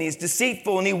sneaky and he's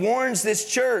deceitful, and he warns this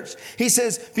church. He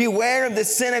says, beware of the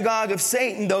synagogue of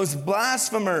Satan, those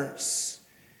blasphemers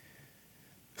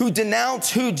who denounce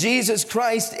who Jesus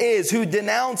Christ is, who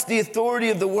denounce the authority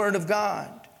of the Word of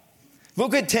God.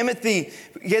 Look at Timothy,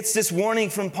 gets this warning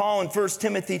from Paul in 1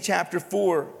 Timothy chapter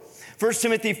 4. 1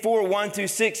 Timothy 4, 1 through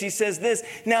 6, he says this,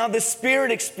 "Now the Spirit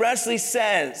expressly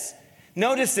says,"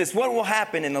 notice this, what will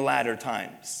happen in the latter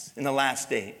times, in the last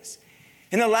days?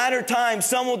 "In the latter times,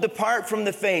 some will depart from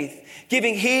the faith,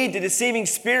 giving heed to deceiving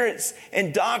spirits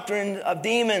and doctrine of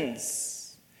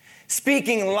demons,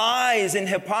 speaking lies and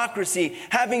hypocrisy,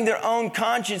 having their own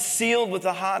conscience sealed with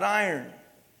a hot iron."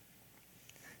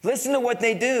 Listen to what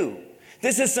they do.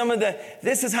 This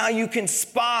is how you can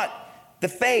spot the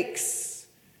fakes,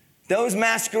 those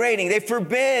masquerading. They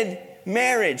forbid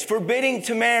marriage, forbidding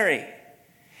to marry,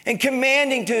 and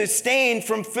commanding to abstain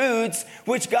from foods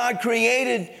which God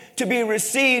created to be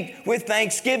received with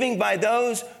thanksgiving by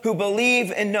those who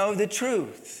believe and know the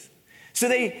truth. So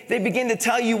they begin to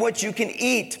tell you what you can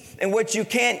eat and what you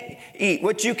can't eat,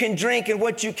 what you can drink and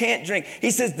what you can't drink.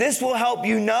 He says this will help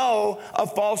you know a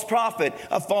false prophet,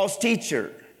 a false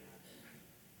teacher.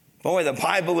 Boy, the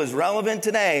Bible is relevant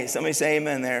today. Somebody say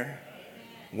amen there.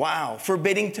 Wow,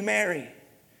 forbidding to marry.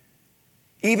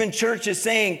 Even churches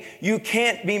saying you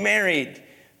can't be married,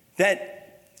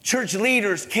 that church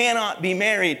leaders cannot be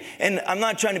married. And I'm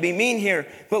not trying to be mean here,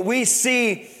 but we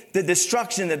see the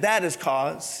destruction that has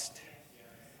caused.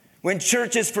 When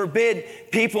churches forbid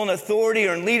people in authority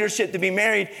or in leadership to be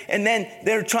married, and then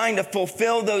they're trying to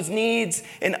fulfill those needs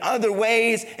in other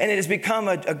ways, and it has become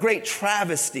a great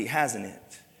travesty, hasn't it?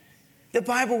 The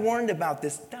Bible warned about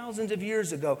this thousands of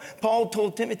years ago. Paul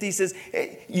told Timothy, he says,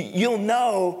 you'll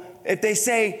know if they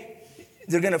say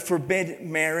they're going to forbid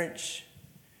marriage,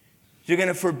 they're going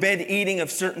to forbid eating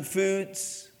of certain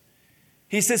foods.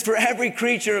 He says, for every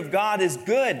creature of God is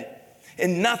good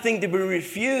and nothing to be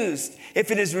refused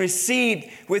if it is received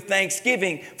with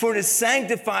thanksgiving, for it is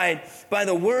sanctified by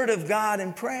the word of God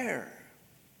and prayer.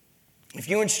 If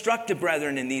you instruct the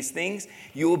brethren in these things,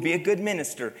 you will be a good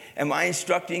minister. Am I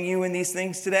instructing you in these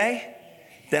things today?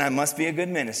 Then I must be a good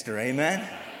minister. Amen?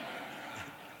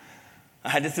 I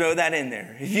had to throw that in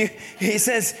there. He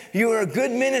says, you are a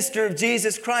good minister of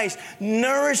Jesus Christ,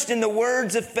 nourished in the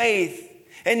words of faith.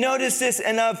 And notice this,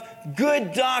 and of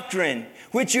good doctrine,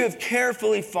 which you have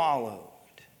carefully followed.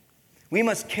 We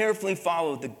must carefully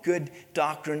follow the good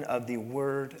doctrine of the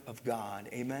Word of God.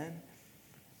 Amen?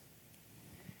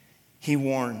 He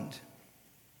warned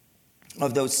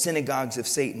of those synagogues of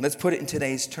Satan. Let's put it in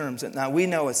today's terms. Now, we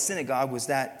know a synagogue was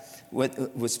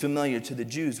what was familiar to the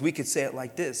Jews. We could say it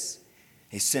like this: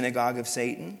 a synagogue of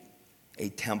Satan, a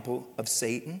temple of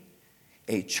Satan,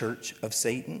 a church of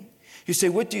Satan. You say,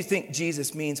 what do you think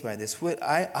Jesus means by this? What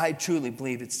I truly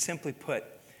believe it's simply put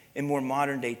in more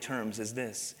modern day terms is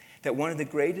this, that one of the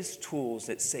greatest tools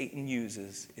that Satan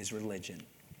uses is religion.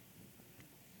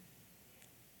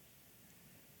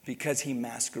 Because he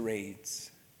masquerades.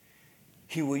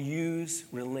 He will use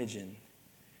religion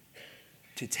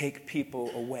to take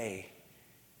people away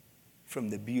from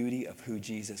the beauty of who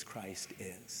Jesus Christ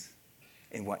is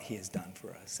and what he has done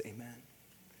for us. Amen.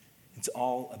 It's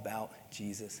all about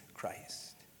Jesus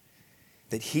Christ.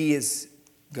 That he is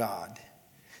God.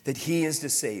 That he is the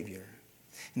Savior.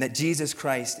 And that Jesus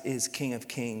Christ is King of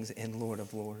Kings and Lord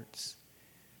of Lords.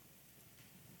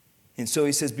 And so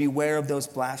he says, beware of those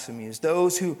blasphemers,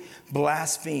 those who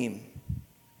blaspheme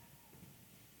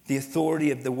the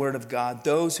authority of the Word of God,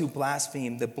 those who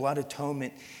blaspheme the blood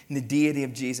atonement and the deity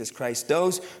of Jesus Christ,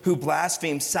 those who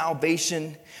blaspheme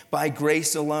salvation by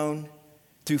grace alone,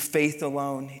 through faith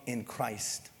alone, in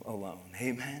Christ alone.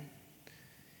 Amen.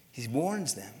 He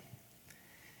warns them.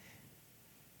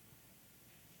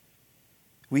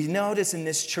 We notice in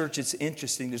this church, it's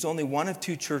interesting, there's only one of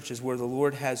two churches where the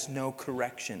Lord has no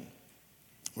correction.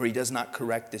 where he does not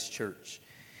correct this church,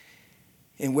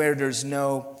 and where there's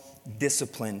no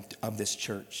discipline of this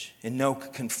church and no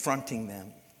confronting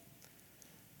them.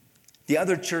 The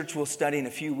other church we'll study in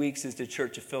a few weeks is the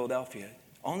Church of Philadelphia.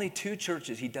 Only 2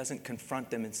 churches he doesn't confront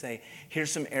them and say,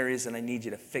 here's some areas that I need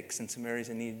you to fix and some areas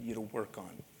I need you to work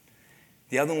on.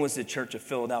 The other one was the Church of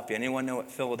Philadelphia. Anyone know what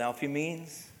Philadelphia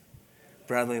means?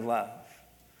 Brotherly love.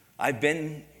 I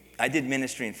did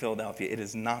ministry in Philadelphia. It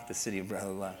is not the city of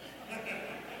brotherly love.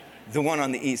 The one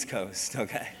on the East Coast,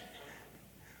 okay?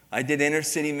 I did inner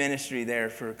city ministry there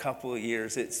for a couple of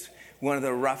years. It's one of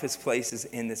the roughest places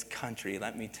in this country,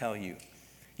 let me tell you.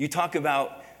 You talk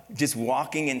about just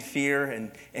walking in fear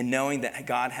and knowing that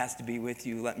God has to be with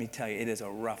you, let me tell you, it is a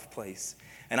rough place.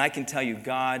 And I can tell you,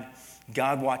 God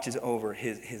watches over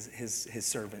his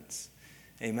servants.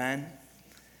 Amen?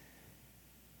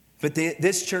 But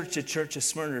this church, the Church of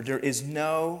Smyrna, there is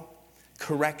no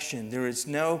correction. There is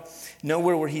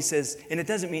nowhere where he says, and it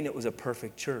doesn't mean it was a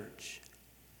perfect church.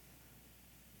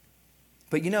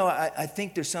 But I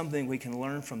think there's something we can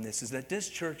learn from this, is that this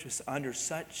church was under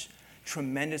such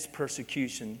tremendous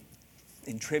persecution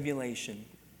and tribulation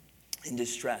and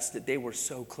distress that they were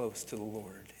so close to the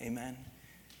Lord. Amen?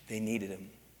 They needed him.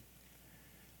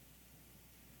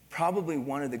 Probably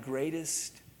one of the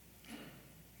greatest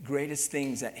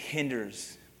things that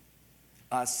hinders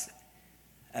us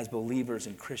as believers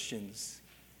and Christians,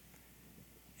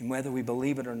 and whether we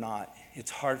believe it or not,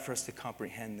 it's hard for us to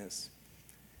comprehend this,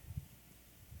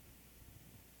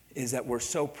 is that we're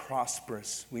so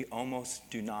prosperous, we almost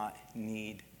do not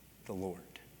need the Lord.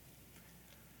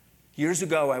 Years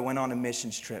ago, I went on a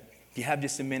missions trip. Do you have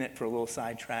just a minute for a little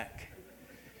sidetrack?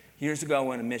 Years ago, I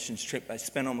went on a missions trip. I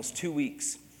spent almost 2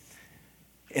 weeks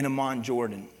in Amman,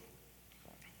 Jordan.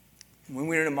 When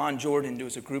we were in Amman, Jordan, there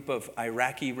was a group of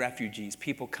Iraqi refugees,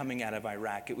 people coming out of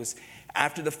Iraq. It was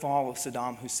after the fall of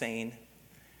Saddam Hussein.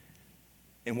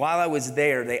 And while I was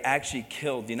there, they actually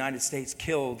the United States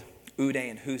killed Uday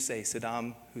and Hussein,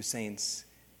 Saddam Hussein's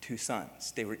 2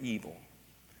 sons. They were evil.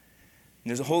 And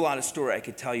there's a whole lot of story I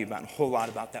could tell you about, and a whole lot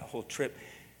about that whole trip.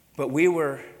 But we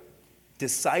were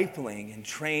discipling and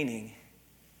training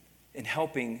and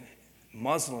helping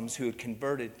Muslims who had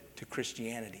converted to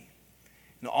Christianity.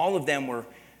 And all of them were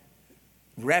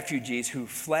refugees who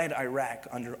fled Iraq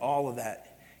under all of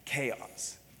that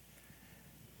chaos.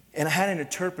 And I had an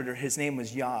interpreter. His name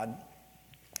was Yad.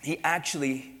 He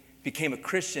actually became a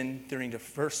Christian during the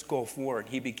first Gulf War, and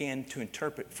he began to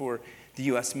interpret for the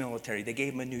U.S. military. They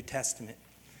gave him a New Testament.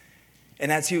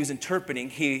 And as he was interpreting,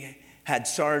 he had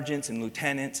sergeants and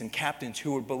lieutenants and captains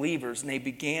who were believers, and they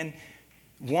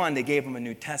gave him a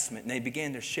New Testament, and they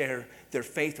began to share their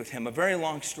faith with him. A very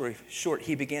long story short,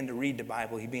 he began to read the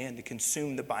Bible, he began to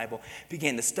consume the Bible,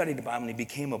 began to study the Bible, and he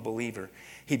became a believer.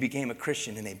 He became a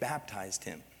Christian, and they baptized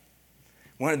him.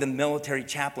 One of the military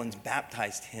chaplains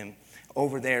baptized him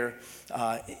over there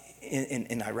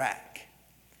in Iraq.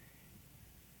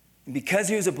 Because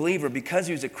he was a believer, because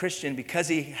he was a Christian, because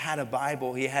he had a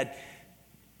Bible, he had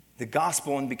the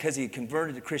gospel, and because he had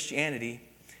converted to Christianity,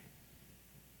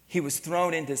 he was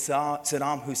thrown into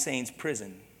Saddam Hussein's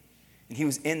prison. And he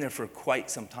was in there for quite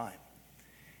some time.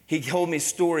 He told me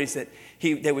stories that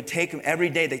they would take him every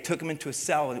day. They took him into a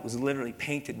cell, and it was literally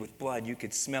painted with blood. You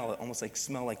could smell it, almost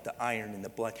smell like the iron in the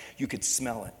blood. You could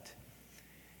smell it.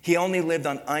 He only lived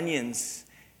on onions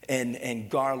and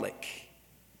garlic.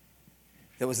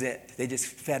 That was it. They just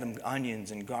fed him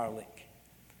onions and garlic.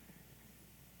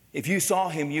 If you saw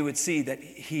him, you would see that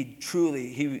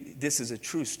this is a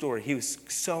true story. He was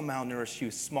so malnourished. He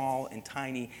was small and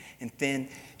tiny and thin.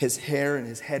 His hair and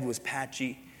his head was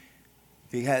patchy.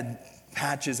 He had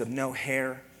patches of no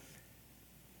hair.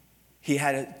 He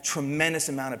had a tremendous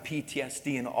amount of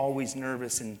PTSD and always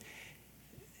nervous, and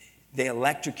they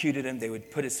electrocuted him. They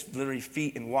would put his literally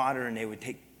feet in water, and they would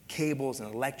take cables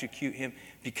and electrocute him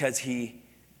because he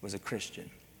was a Christian.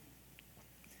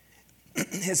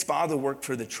 His father worked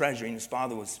for the treasury, and his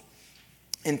father was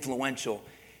influential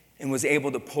and was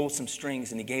able to pull some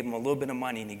strings, and he gave him a little bit of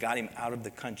money, and he got him out of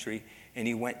the country, and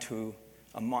he went to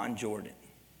Amman, Jordan.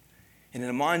 And in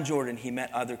Amman, Jordan, he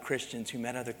met other Christians who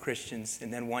met other Christians,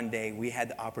 and then one day we had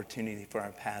the opportunity for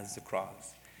our paths to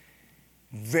cross.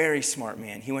 Very smart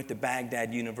man. He went to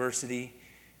Baghdad University,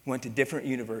 went to different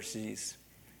universities,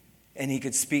 and he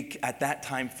could speak at that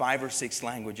time 5 or 6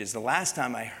 languages. The last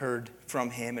time I heard from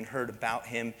him and heard about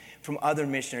him from other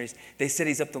missionaries, they said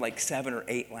he's up to 7 or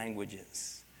 8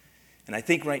 languages. And I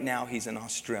think right now he's in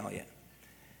Australia.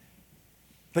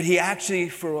 But he actually,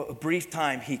 for a brief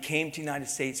time, he came to the United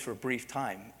States for a brief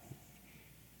time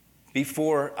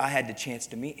before I had the chance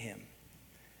to meet him.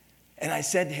 And I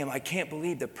said to him, I can't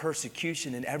believe the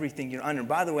persecution and everything you're under. And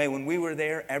by the way, when we were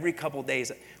there, every couple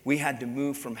days, we had to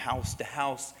move from house to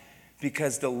house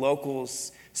because the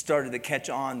locals started to catch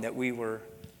on that we were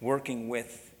working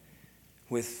with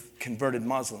converted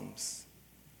Muslims.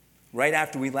 Right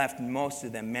after we left, most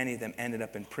of them, many of them ended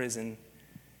up in prison,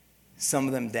 some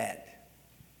of them dead.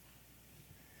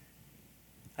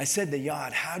 I said to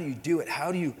Yad, how do you do it?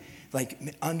 How do you,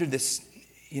 under this,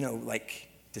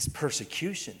 this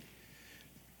persecution?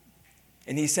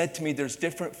 And he said to me, there's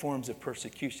different forms of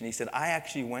persecution. He said, I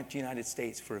actually went to the United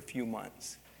States for a few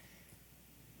months.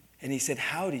 And he said,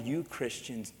 how do you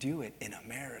Christians do it in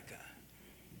America?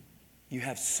 You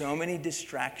have so many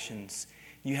distractions.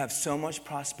 You have so much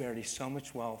prosperity, so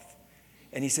much wealth.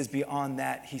 And he says, beyond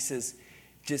that, he says,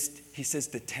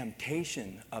 the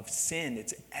temptation of sin,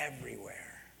 it's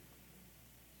everywhere.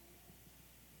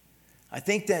 I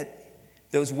think that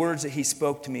those words that he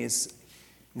spoke to me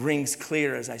rings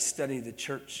clear as I study the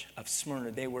Church of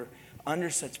Smyrna. They were under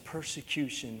such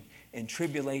persecution and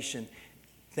tribulation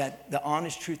that the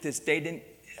honest truth is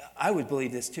I would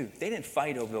believe this too, they didn't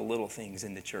fight over the little things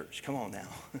in the church. Come on now.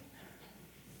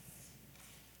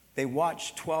 They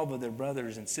watched 12 of their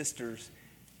brothers and sisters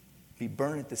be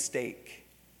burned at the stake.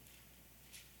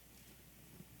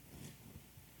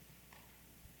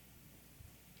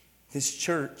 This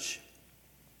church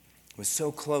was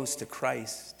so close to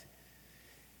Christ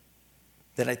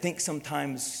that I think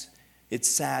sometimes it's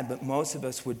sad, but most of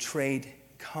us would trade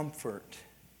comfort.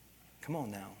 Come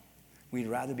on now. We'd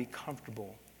rather be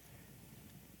comfortable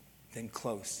than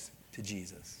close to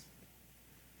Jesus.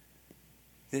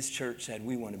 This church said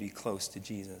we want to be close to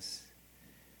Jesus.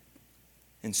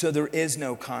 And so there is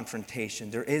no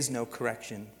confrontation. There is no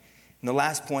correction. And the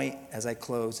last point as I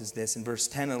close is this. In verse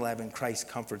 10 and 11, Christ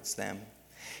comforts them.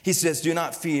 He says, do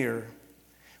not fear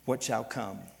what shall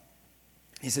come.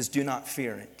 He says, do not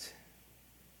fear it.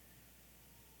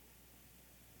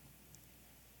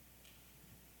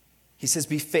 He says,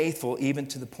 be faithful even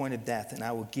to the point of death, and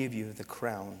I will give you the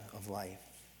crown of life.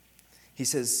 He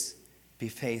says, be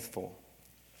faithful.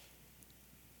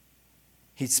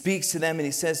 He speaks to them and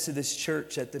he says to this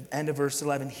church at the end of verse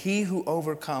 11, he who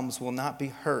overcomes will not be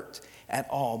hurt at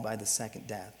all by the second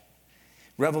death.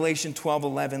 Revelation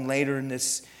 12:11, later in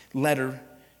this letter,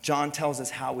 John tells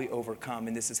us how we overcome,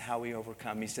 and this is how we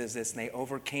overcome. He says this, and they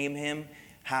overcame him,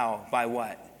 how? By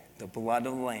what? The blood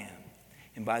of the Lamb,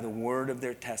 and by the word of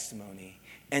their testimony.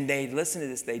 And they, listen to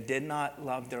this, they did not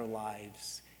love their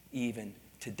lives even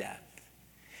to death.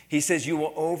 He says you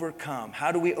will overcome.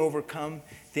 How do we overcome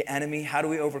the enemy? How do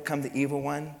we overcome the evil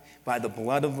one? By the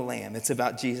blood of the Lamb. It's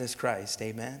about Jesus Christ,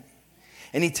 amen?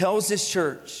 And he tells this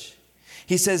church,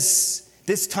 he says,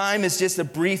 this time is just a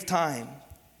brief time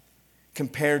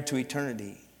compared to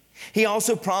eternity. He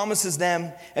also promises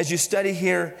them, as you study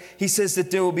here, he says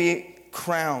that there will be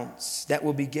crowns that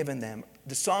will be given them.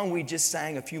 The song we just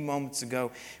sang a few moments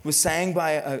ago was sang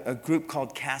by a group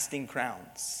called Casting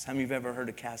Crowns. How many of you have ever heard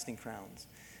of Casting Crowns?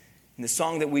 And the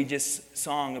song that we just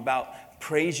sang about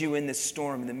praise you in this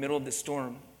storm, in the middle of the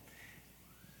storm.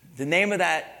 The name of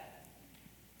that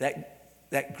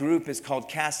group is called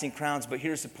Casting Crowns, but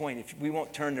here's the point. We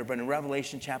won't turn there, but in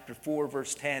Revelation chapter 4,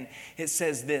 verse 10, it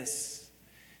says this,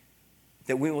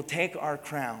 that we will take our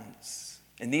crowns,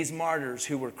 and these martyrs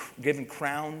who were given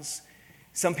crowns,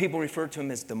 some people refer to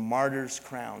them as the martyrs'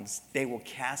 crowns. They will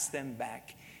cast them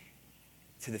back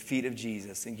to the feet of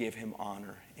Jesus and give him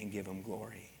honor and give him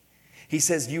glory. He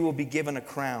says you will be given a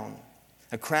crown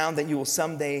that you will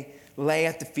someday lay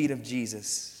at the feet of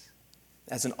Jesus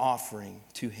as an offering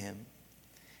to him.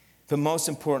 But most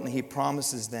importantly, he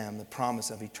promises them the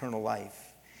promise of eternal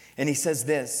life. And he says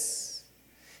this.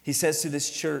 He says to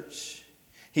this church,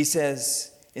 he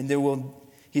says, and will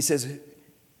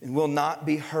not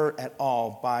be hurt at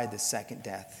all by the second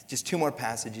death. Just two more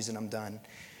passages and I'm done.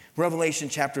 Revelation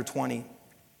chapter 20.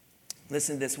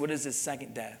 Listen to this. What is this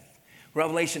second death?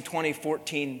 Revelation 20,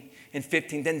 14 and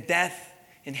 15. Then death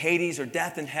and Hades, or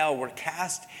death and hell, were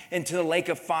cast into the lake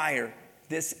of fire.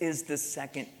 This is the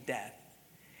second death.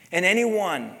 And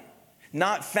anyone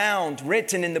not found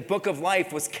written in the book of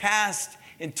life was cast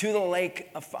into the lake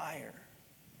of fire.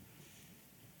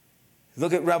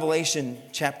 Look at Revelation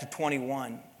chapter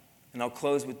 21, and I'll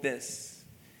close with this.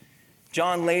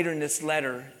 John later in this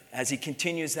letter, as he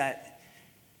continues that,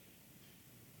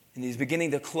 and he's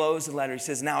beginning to close the letter, he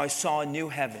says, now I saw a new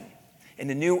heaven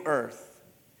and a new earth.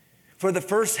 For the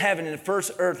first heaven and the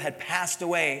first earth had passed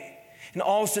away, and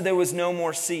also there was no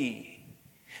more sea.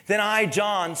 Then I,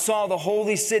 John, saw the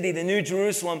holy city, the new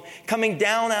Jerusalem, coming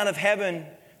down out of heaven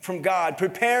from God,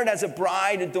 prepared as a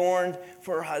bride adorned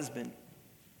for her husband.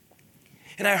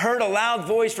 And I heard a loud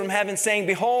voice from heaven saying,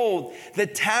 behold, the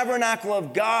tabernacle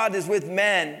of God is with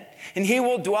men, and he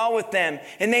will dwell with them,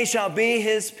 and they shall be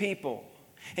his people.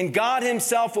 And God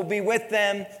himself will be with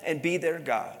them and be their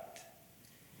God.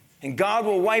 And God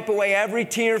will wipe away every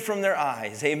tear from their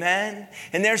eyes. Amen.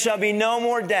 And there shall be no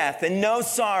more death and no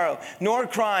sorrow, nor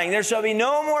crying. There shall be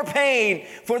no more pain,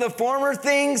 for the former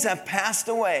things have passed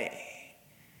away.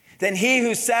 Then he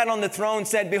who sat on the throne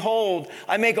said, behold,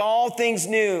 I make all things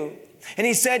new. And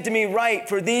he said to me, write,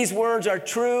 for these words are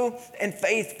true and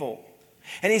faithful.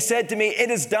 And he said to me,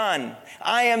 it is done.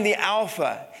 I am the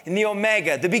Alpha and the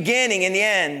Omega, the beginning and the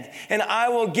end. And I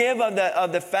will give of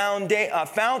the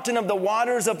fountain of the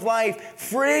waters of life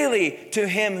freely to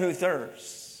him who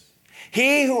thirsts.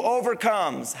 He who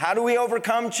overcomes. How do we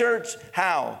overcome, church?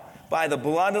 How? By the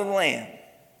blood of the Lamb.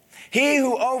 He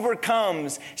who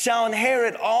overcomes shall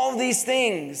inherit all these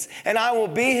things, and I will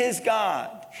be his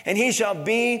God, and he shall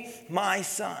be my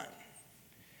son.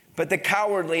 But the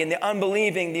cowardly and the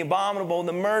unbelieving, the abominable,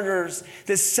 the murderers,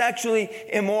 the sexually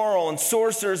immoral and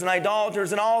sorcerers and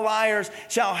idolaters and all liars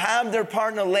shall have their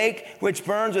part in the lake which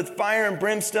burns with fire and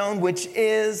brimstone, which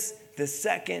is the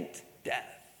second death.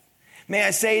 May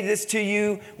I say this to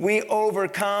you, we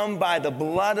overcome by the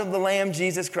blood of the Lamb,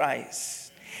 Jesus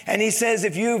Christ. And he says,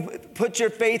 if you put your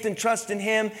faith and trust in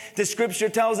him, the scripture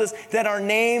tells us that our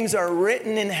names are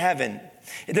written in heaven.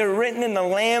 They're written in the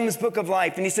Lamb's book of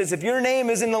life. And he says, if your name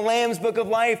is in the Lamb's book of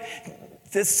life,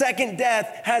 the second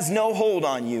death has no hold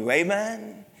on you.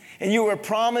 Amen. And you were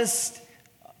promised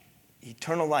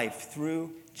eternal life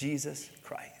through Jesus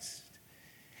Christ.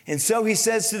 And so he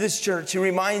says to this church, he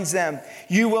reminds them,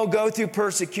 you will go through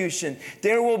persecution.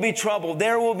 There will be trouble.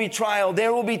 There will be trial.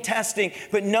 There will be testing.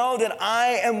 But know that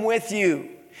I am with you.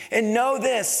 And know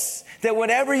this, that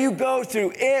whatever you go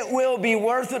through, it will be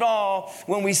worth it all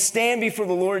when we stand before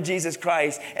the Lord Jesus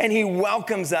Christ and he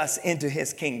welcomes us into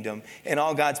his kingdom. And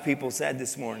all God's people said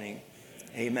this morning,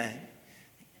 amen.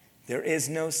 There is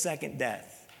no second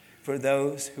death for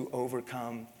those who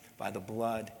overcome by the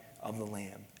blood of the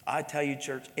Lamb. I tell you,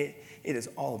 church, it is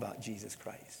all about Jesus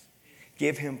Christ.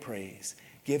 Give him praise,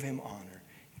 give him honor,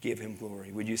 give him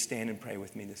glory. Would you stand and pray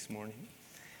with me this morning?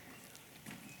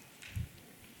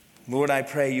 Lord, I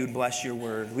pray you'd bless your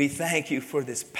word. We thank you for this